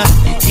informer.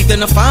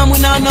 Even a farm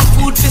without no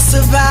food to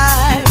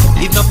survive.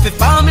 If not for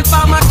farming,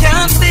 farmer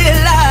can't stay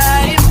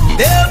alive.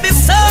 There'll be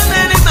so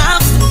many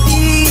mouths to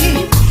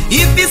feed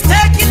if he's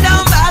taken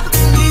down by the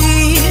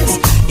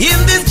police. In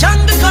this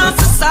jungle called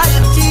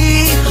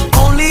society,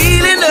 only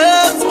healing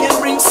herbs can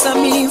bring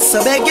some ease.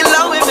 So beg you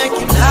Lord, we make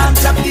him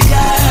plant up the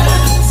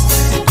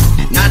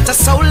earth. Not a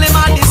soul in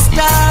my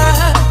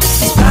disturb.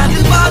 He's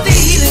planting for the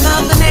healing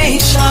of the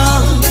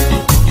nation.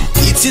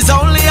 It's his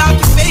only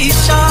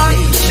occupation.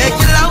 Beg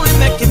you Lord, we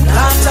make him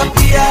plant up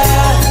the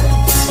earth.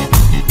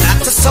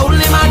 Not a soul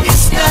in my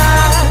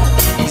disturb.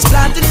 He's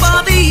planting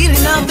for the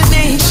healing of the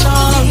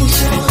nation.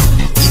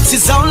 It's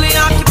his only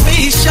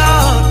occupation.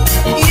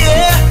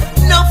 Yeah,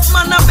 enough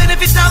man a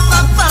benefit of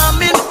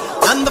farming,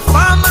 and the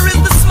farmer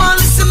is the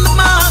smallest in the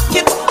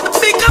market. The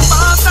bigger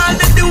boss, all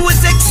they do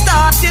is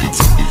extort it.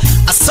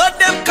 I saw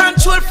them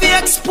control fi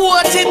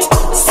export it.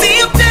 See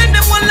if then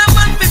them want a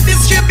man fi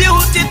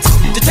distribute it.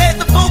 To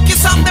take the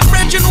focus on the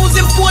brethren who's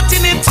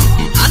importing it.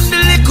 And the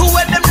liquor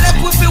where them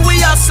left with it, we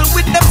hustle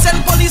with them.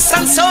 Send police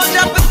and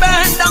soldiers to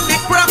burn down the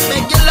crop.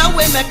 Make you love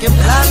we make him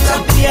plant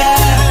up the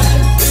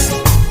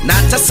earth.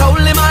 Not a soul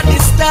in my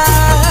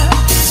disturb.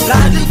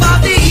 Planting for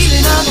the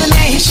healing of the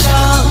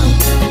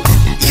nation.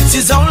 It's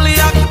his only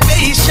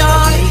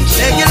occupation.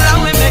 Beg you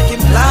Lord, we make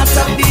him plant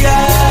up the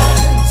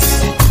earth.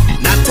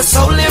 Not a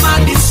soul in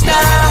my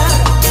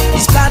disturb.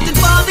 He's planting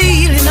for the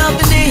healing of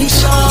the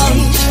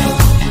nation.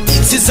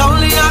 It's his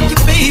only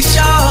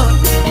occupation.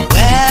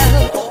 Well,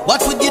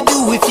 what would you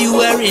do if you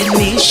were in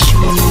his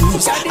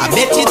shoes? I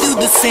bet you do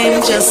the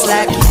same just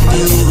like you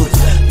do.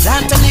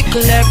 Plant a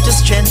little herb to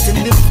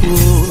strengthen the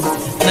food.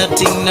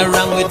 Nothing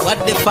wrong with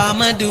what the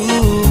farmer do.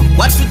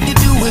 What would you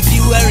do if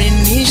you were in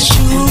his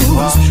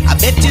shoes? I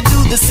bet you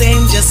do the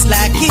same just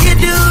like he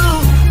do.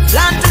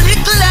 Plant a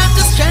little herb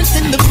to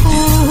strengthen the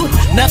food.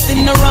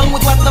 Nothing wrong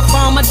with what the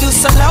farmer do.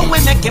 So now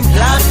we make him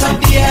plant up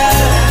the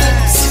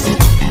earth.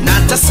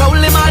 Not a soul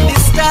in my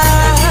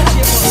disturb.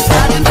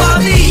 Starting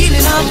for the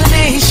healing of the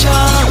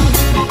nation.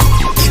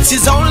 It's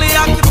his only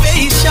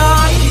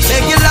occupation.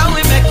 Beg you Lord,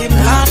 we make him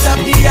plant up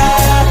the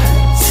earth.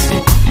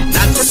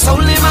 Not a soul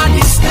in my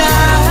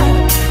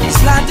disturb. He's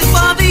planting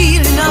for the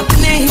healing of the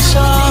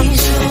nation.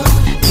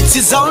 It's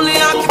his only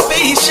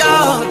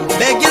occupation.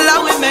 Beg you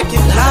Lord, we make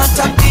him plant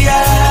up the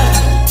earth.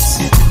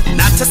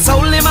 Not a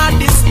soul in my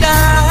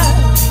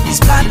disturb. He's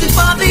planting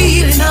for the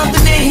healing of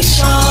the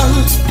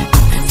nation.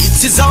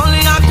 It's his only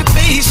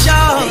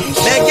occupation.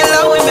 Beg you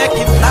Lord, we make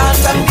him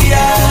plant up the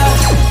earth.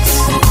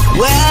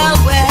 Well,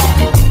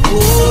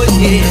 oh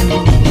yeah.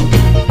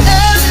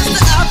 There is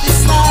the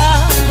officer.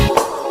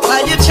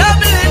 While you're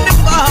troubling the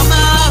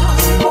farmer,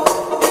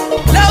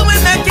 now we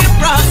make him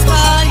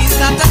prosper. He's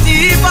not a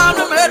thief or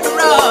a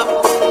murderer.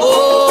 Oh,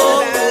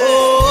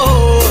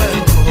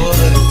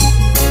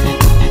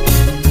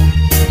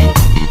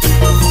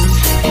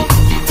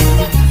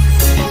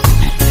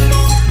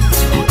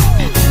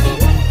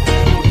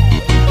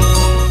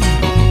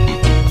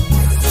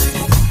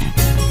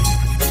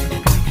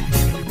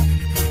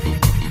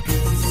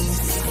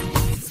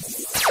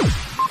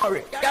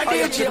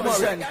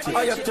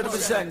 I have to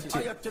represent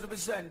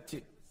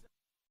it.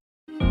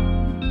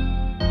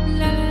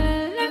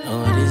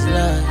 Oh, it is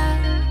love.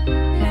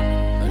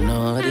 I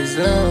know it is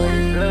love.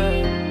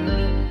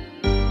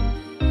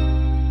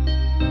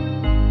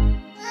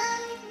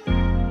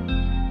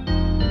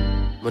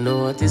 I know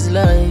what is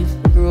life.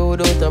 Grow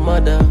without a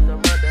mother.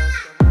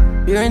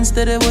 Parents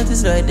steady what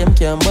is right, them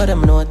can't bother. I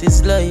know what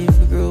is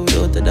life. Grow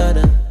without a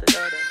daughter.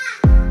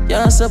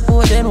 Can't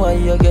support then why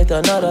you get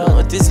another.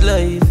 What is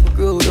life?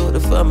 Grow without the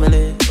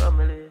family.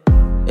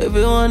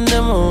 Everyone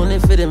them only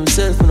for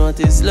themselves. Know what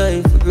is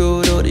life? Grow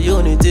without the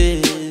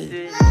unity.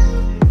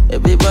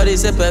 Everybody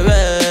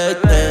separate,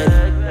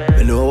 man.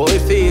 You know how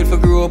it feel for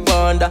grow up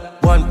under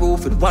one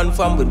roof with one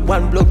fam with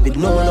one blood with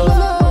no love.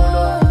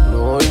 You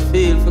know how it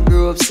feel for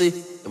grow up see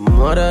your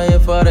mother and your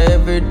father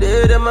every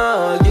day them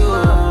argue.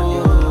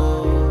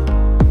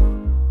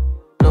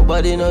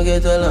 Nobody no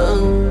get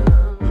along.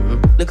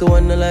 Look at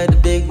one like the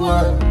big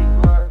one.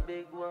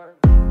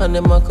 And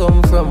them a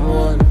come from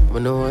one. I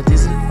know what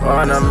is it?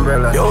 One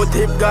umbrella. Yo,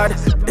 tip God,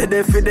 they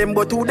there for them,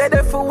 but who they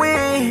there for we?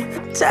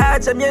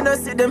 Charge them, you know,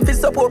 see them for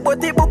support,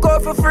 but they book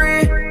out for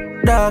free.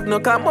 Dog, no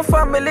come my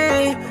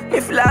family.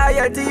 If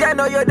loyalty, I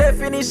know your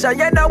definition,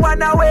 you know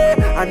one away.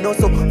 I know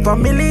so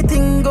family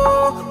thing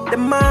go.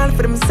 Them all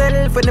for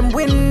themselves, for them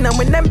win, and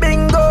when them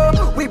bingo.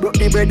 We broke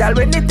the bread all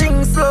when the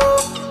thing slow.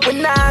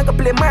 We not gonna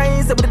play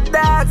mice with the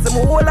dogs, and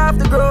we all have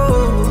to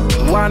grow.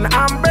 One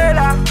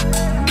umbrella.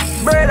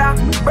 Brother,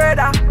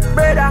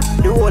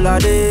 the whole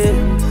of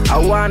them. I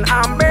want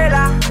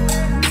umbrella.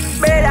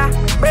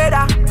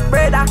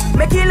 brother,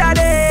 me kill a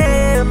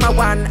them. I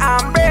want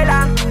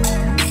umbrella.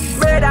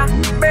 Brother,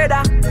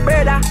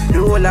 the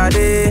whole of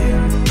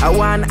them. I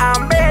want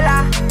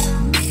umbrella.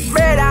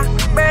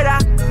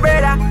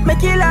 Brother, me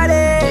kill a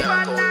them.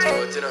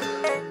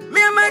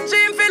 Me and my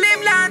dream for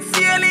live land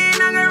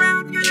sailing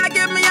around. You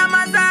give me a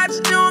massage,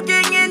 new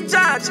king in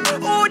charge.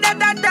 Who that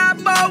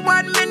about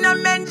one me no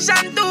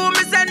mention to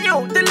me say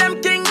new till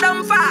them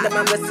kingdom fall. Them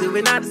a go see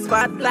we not the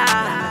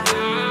spotlight.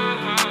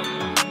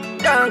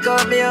 Don't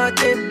call me out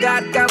if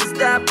God come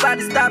stop at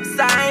the stop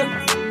sign.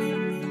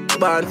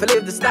 Born for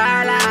live the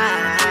star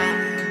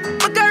line.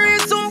 My career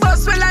soon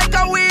bust me like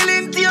a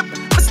wheeling tape.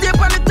 I stay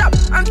on the top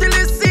until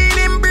the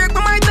ceiling break.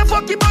 My mind a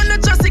fuck you but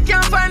not just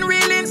can't find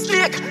reeling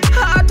snake.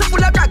 Heart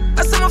full of crack,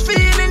 I see my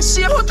feeling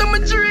shake. Out of my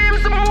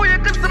dreams, I'm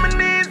awake and some my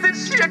knees and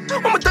shake.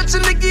 When I'm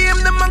touching the game,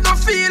 them I gon'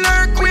 feel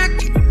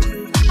earthquake.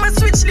 My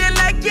switch lane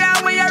like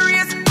yeah, where you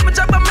race. My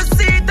job on my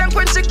seat and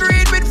quench your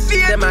greed with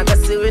fear. Them I can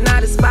see we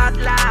not the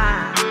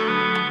spotlight.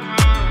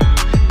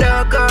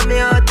 Don't call me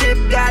out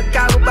if God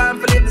can't ban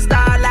for live the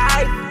star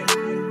life.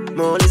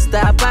 Me only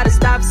stop at the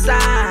stop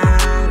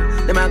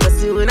sign. Them I can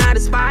see we not the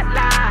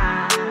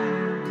spotlight.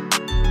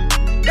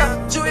 Yeah,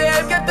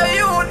 you get the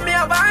youth, me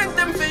have a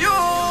anthem for you.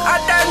 I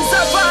dance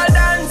of all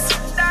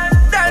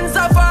dance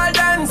of all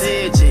dance.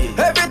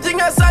 Everything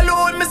I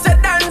salute, me say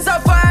dance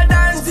of all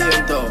dance.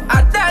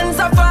 I dance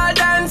of all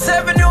dance.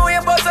 Every new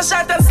year bust a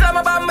shot and slam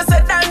a bomb, me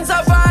say dance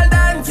of all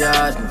dance.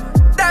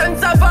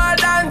 Dance of all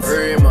dance.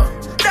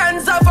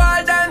 Dance of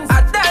all dance.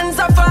 I dance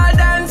of all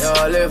dance.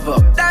 Yo, live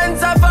up.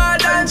 Dance of all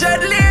dance.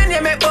 100 lane,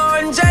 you make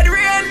 100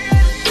 rain.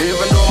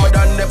 Even though my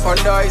done up on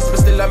the ice, but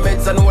still I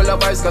made some whole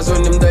of ice. Cause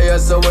when them there,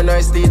 so when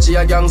I stage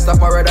a gangsta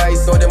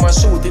paradise. So them a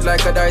shoot it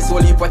like a dice.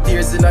 Whole heap of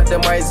tears in at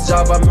them ice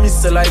job. I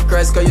miss it like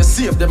Christ. Cause you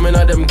save them in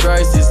a them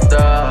crisis.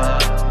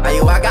 Are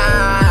you a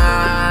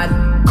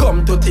God?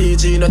 Come to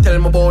TG, no tell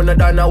me about no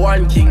than a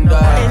one king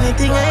dog.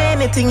 Anything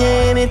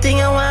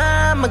I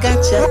want, I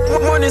got ya.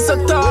 Money so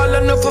tall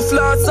enough for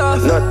floss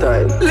off. No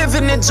time.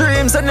 Living the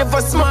dreams and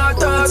never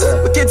smart us.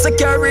 We kids a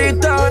carry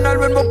it down all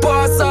when we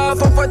pass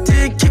off.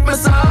 Overtake keep me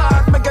so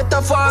hard, me get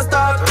a fast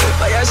off.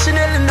 Buy a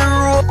Chanel in the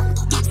road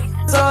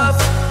off.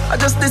 I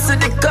just listen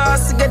the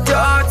cost to get your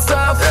heart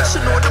soft. She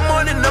know the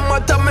money no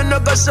matter, me no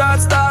go short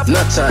stuff.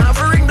 No time.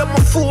 Now ring them my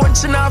phone,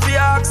 she now fi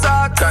ask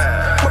her.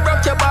 Me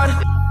broke your body.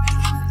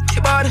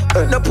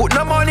 No put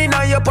no money in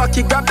your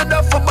pocket, grab the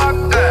duffel bag.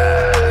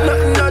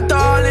 Nothing at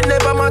all, it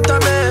never matter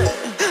me.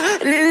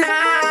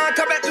 Nah,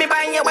 come at me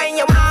buy you when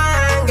you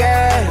want,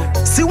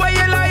 girl. See what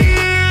you like,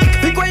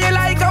 pick what you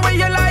like, or what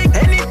you like.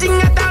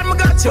 Anything at all, me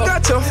got you.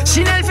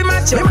 Chanel fi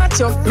match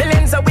you.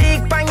 Millions a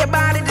week, pan your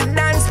body, the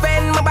dance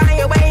spend. Me buy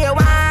you when you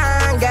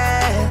want,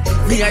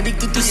 girl. Me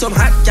addicted to some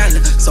hot gal,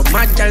 some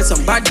mad gal,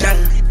 some bad gal.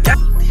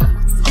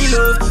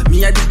 Love.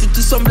 Me addicted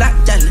to some black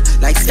gal,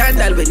 like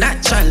scandal with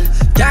natural.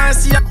 Can't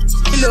see that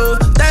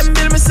love. Damn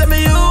bill me say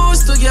me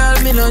used to girl,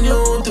 me no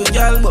new to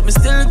girl, but me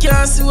still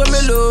can't see what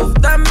me love.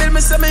 Damn bill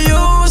me say me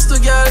used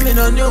to girl, me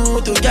no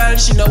new to girl.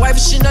 She no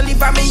wife, she no live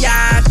on me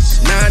yard.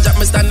 Nah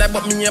drop me standard,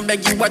 but me a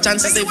beg you a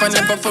chance. Say if I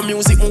never for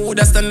music, me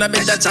woulda stand a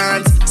better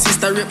chance.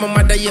 Sister rape my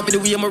mother, yeah, by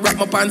the way me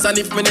rock my pants, and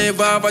if me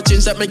never have a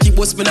change, that make it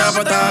bust me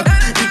never talk.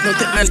 If no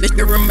take man,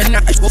 they remember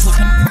not I go for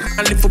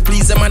and live for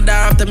please them and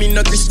after me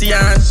no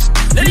Christian.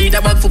 Need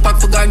a bag for pack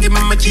for gun, give me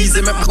my keys,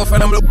 and make my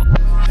coffin and blow.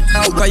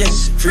 Out by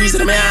freeze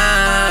in my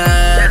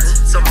hand.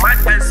 Some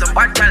mad gal, some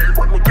bad gal,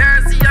 but me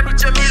can't see a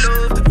bitch of me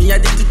love. Me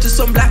addicted to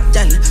some black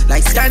gal,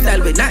 like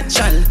scandal with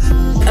natural.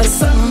 And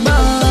something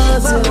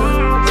about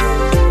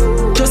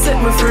you, just set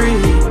me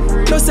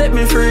free, just set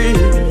me free.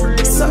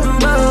 Something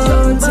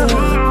about you,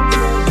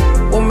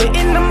 when me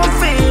in my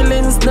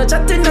feelings, no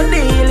chatting, no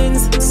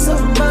dealings.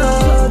 Something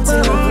about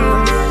you.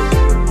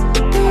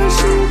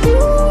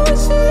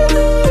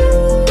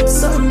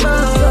 Something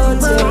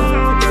about you.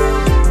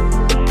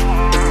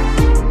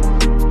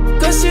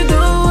 Cause you do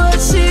what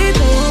she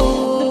do.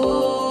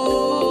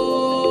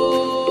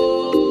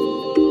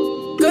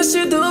 Cause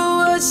you do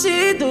what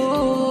she do.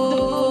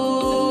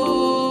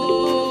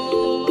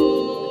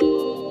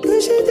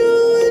 Cause you do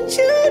what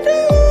you do.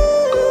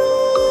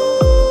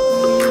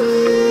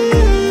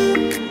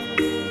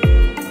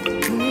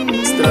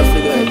 Still I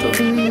figure it out.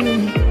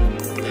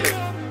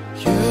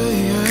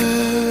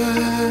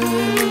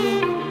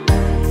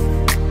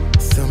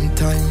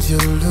 You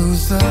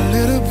lose a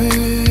little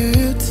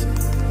bit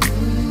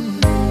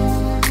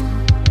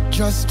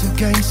just to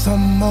gain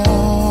some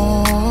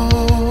more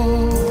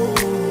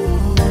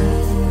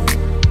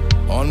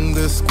on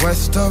this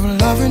quest of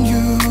loving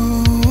you.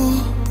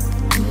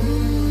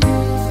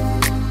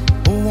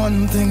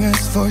 One thing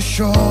is for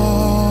sure,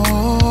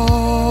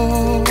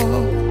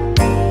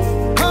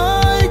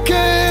 I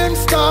can't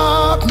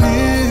stop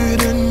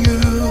needing you.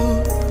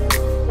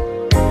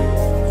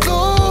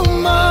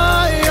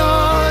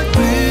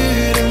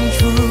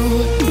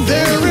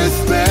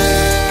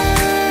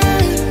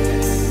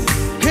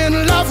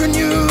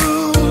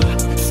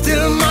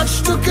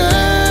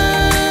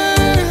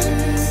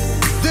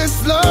 This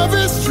love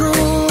is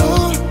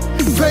true.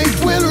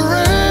 Faith will reign.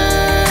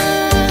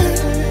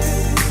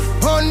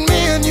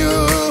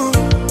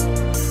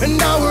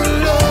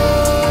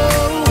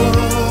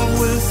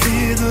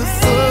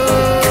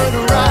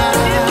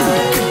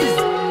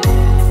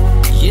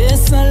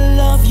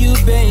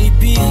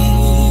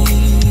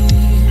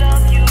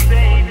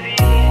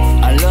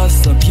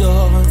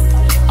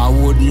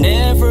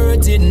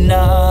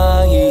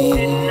 deny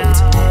it.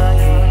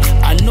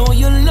 I know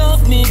you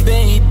love me,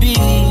 baby.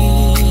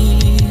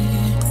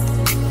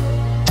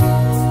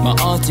 My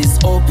heart is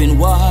open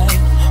wide,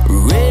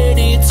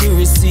 ready to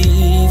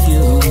receive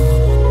you.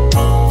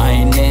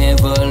 I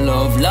never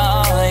loved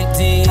like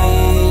this.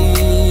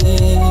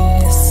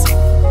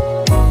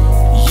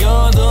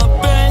 You're the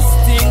best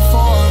thing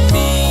for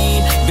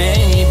me,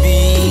 baby,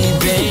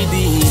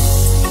 baby.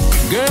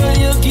 Girl,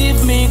 you give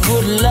me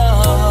good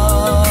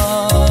love,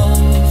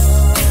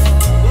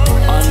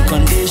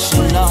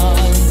 unconditional.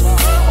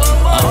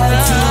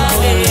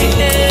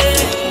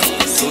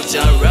 Such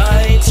a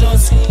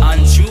righteous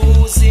and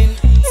choosing,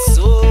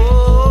 so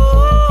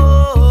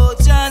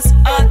just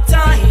a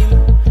time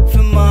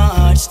for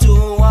march to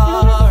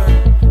war.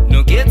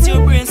 No get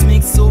your brains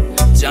mixed up.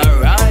 Just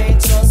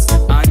righteous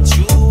and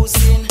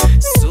choosing,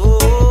 so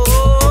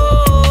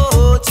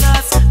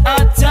just a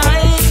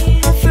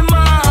time for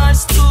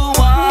march to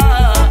war.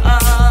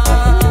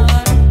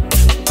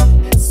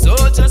 So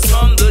just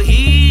from the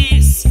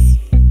east,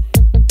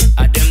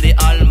 I them the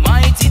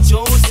Almighty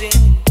chosen,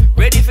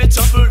 ready for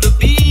trample the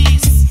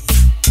beast.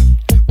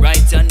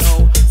 Right I know,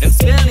 them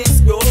spell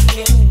is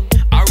broken.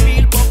 A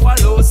real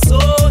buffalo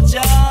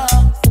soldier.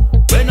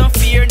 When no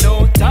fear,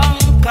 no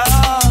tanker,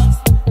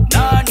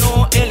 nah no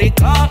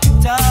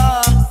helicopter.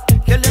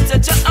 Tell them to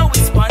chat and we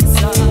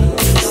sponsor.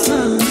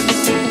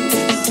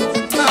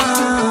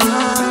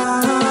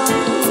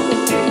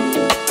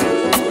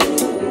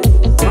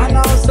 Man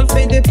also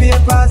feed the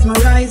papers, my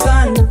rise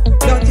on.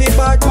 Dirty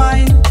bad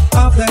mind,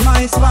 half them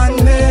eyes fan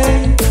me.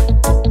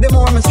 The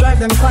more I strive,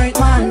 them fight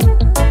man.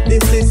 The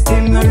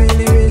system I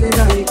really, really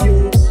like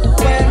you.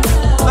 Well,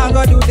 I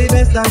gotta do the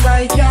best that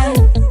I can.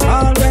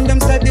 All when them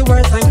said the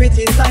words and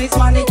criticize,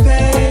 man it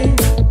pay.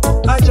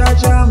 I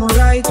judge I'm a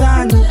right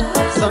hand,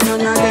 so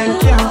none of them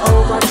can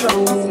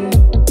overthrow me.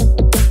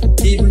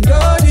 Even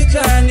though the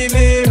journey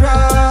may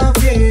rough,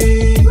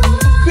 yeah,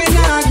 we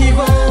not give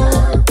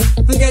up.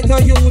 Get a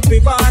youth, we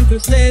want to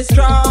stay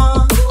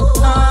strong.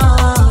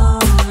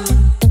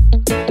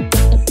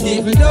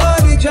 Even though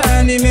the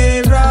journey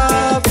may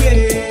rough,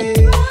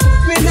 yeah,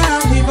 we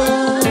not give up.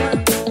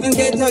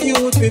 Get a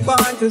youth, we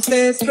want to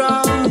stay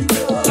strong.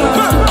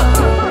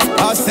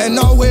 I send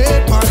no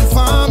weapon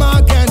form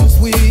against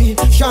we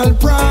shall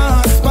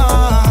prosper.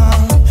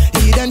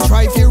 He then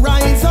try to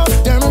rise up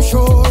them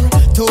shore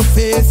to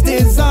face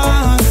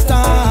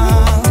disaster.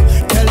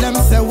 Tell them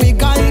say we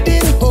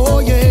guided, oh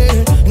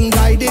yeah,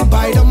 guided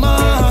by the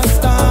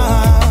master.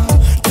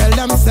 Tell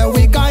them say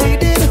we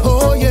guided,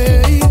 oh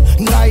yeah,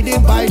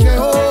 guided by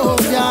Jehovah.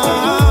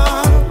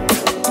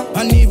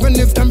 And even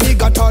if them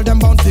big at all, them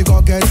bound to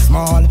go get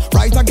small.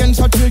 Right against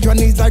your children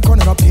needs like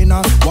running up in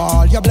a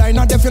wall. You're blind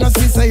and deaf, you don't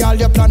see, say all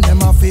your plan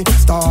them off it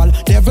stall.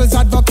 Devil's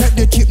advocate,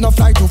 the chip no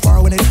fly too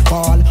far when it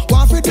fall.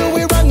 What if we do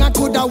it wrong, I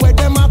coulda wait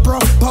them a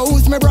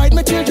propose. Me bride,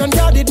 my children,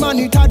 guarded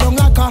money, ta don't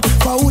like a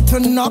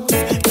fountain up.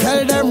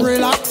 Tell them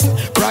relax.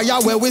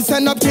 Prayer where we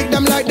send up, kick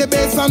them like the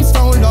bass from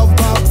Stone Love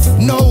Box.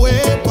 No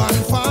weapon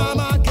form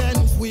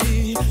against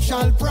we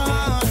shall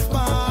prosper.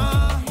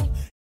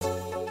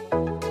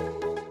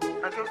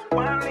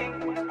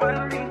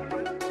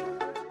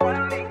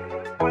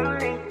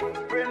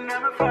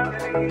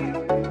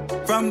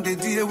 From the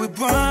day we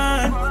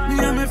born,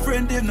 me and my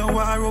friend they no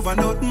war over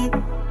nothing.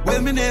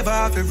 Well, me never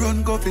have to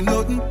run go for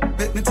nothing.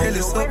 Let me tell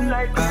you something.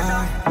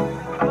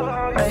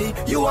 Hey,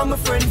 you are my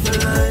friend for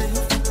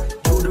life.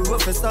 Through the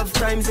roughest of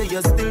times, yeah,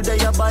 you're still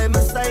there by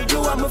my side. You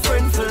are my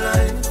friend for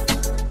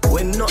life.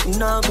 When nothing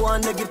now go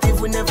on negative,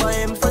 we never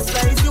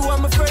emphasize. You are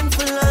my friend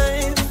for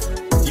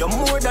life. You're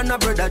more than a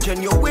brother,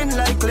 Jen. You win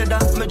like leather,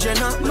 my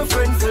Jenna, my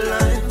friend for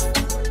life.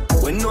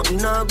 When nothing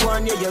now go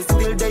on, yeah, you're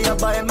still there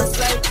by my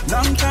side.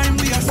 Long time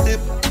we a step.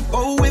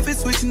 Oh, if it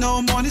switch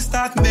now, money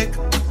start make.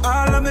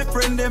 All of my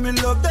friends, them in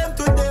love them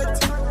to death.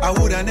 I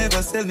woulda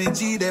never sell me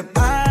G them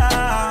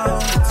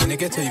out. When you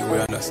get to you, we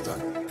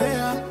understand.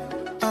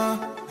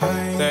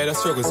 Tired of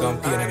struggles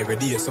and pain and every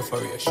day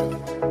sufferation.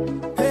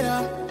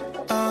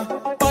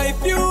 Buy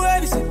few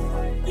anything.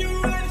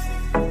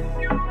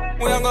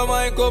 When I got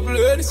my couple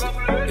anything.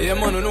 Yeah,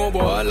 man, don't know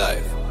about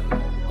life.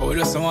 Oh,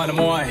 just want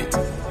them white.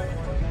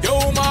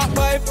 Yo, ma,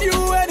 buy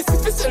few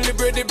anything to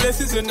celebrate the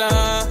blessings you know.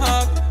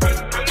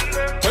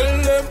 Tell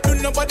them to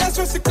nobody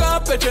stress the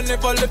carpet, you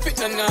never left it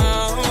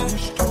now.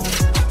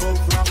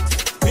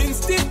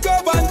 Instinct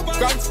govern,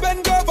 can't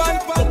spend govern.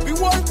 We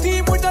one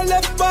team with a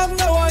left bang,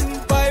 no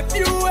one. Buy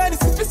few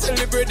anything to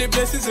celebrate the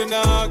blessings you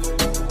know.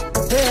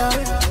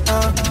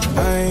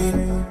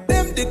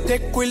 Them they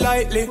take we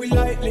lightly.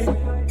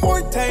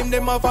 More time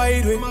them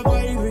avoid we.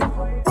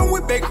 When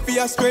we beg for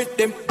your straight,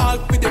 them all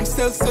with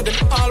themselves, so them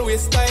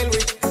always style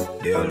with.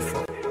 They all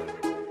fuck.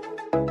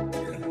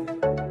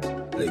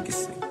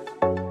 Legacy.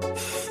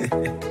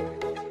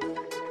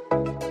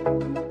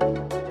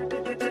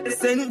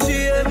 St.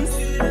 James,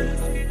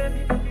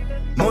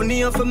 money me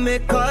have to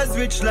make cause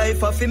rich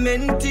life have to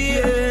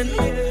maintain.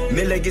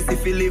 Me legacy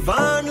fi live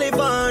on, live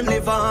on,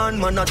 live on.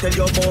 Man, I tell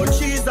you about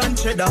cheese and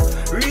cheddar.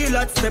 Real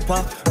hot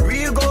stepper,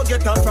 real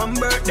go-getter from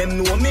birth.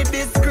 Them know me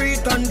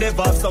discreet and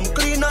never. Some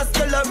cleaners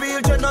tell a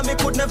real general me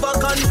could never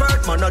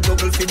convert. Man, I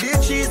juggle fi the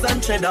cheese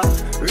and cheddar.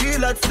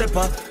 Real hot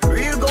stepper,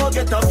 real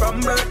go-getter from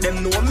birth.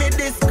 Them know me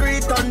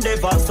discreet and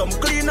never. Some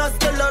cleaners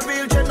tell a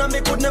real general me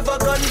could never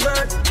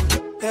convert.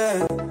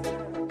 Yeah.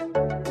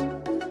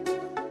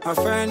 A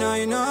friend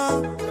I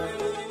know.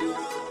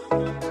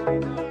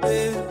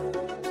 Yeah.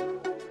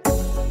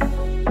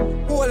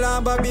 Hold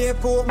on, baby,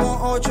 put more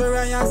outro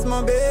and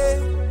my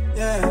babe.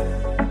 Yeah.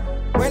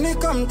 When it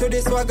come to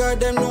this swagger,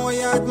 them know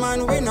yard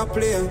man, we no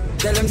play.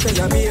 Tell them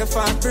say I be a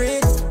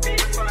fabric,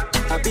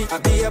 I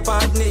be a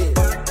partner.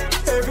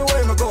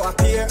 Everywhere me go, I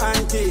appear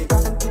antique.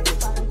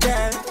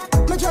 Yeah,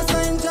 me just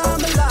enjoy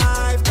my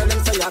life. Tell them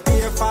say I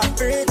be a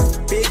fabric,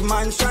 big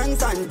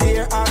mansions and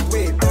dear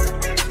heartbeat.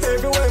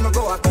 Everywhere me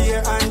go, I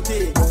appear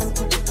antique.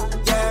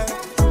 Yeah,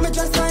 me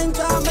just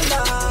enjoy my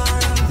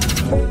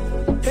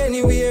life.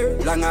 Anywhere,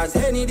 long as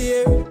any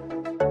day.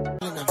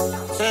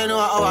 Say no,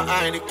 our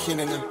eye the king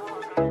in them.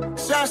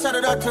 Say I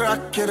said that to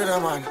rock kid in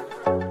them, man.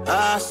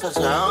 Ah, such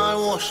a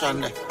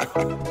emotion.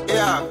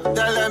 Yeah,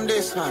 tell them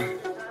this, man.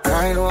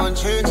 I don't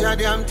change your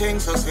damn thing,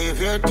 so save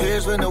your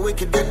tears when the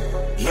wicked get.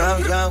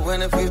 Yeah, when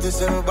the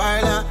 57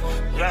 baila.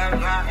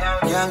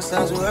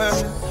 Gangsters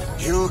world,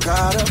 you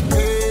gotta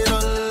pay to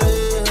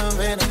live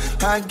in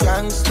a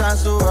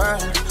gangster's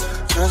world.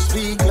 Just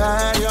be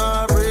glad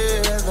you're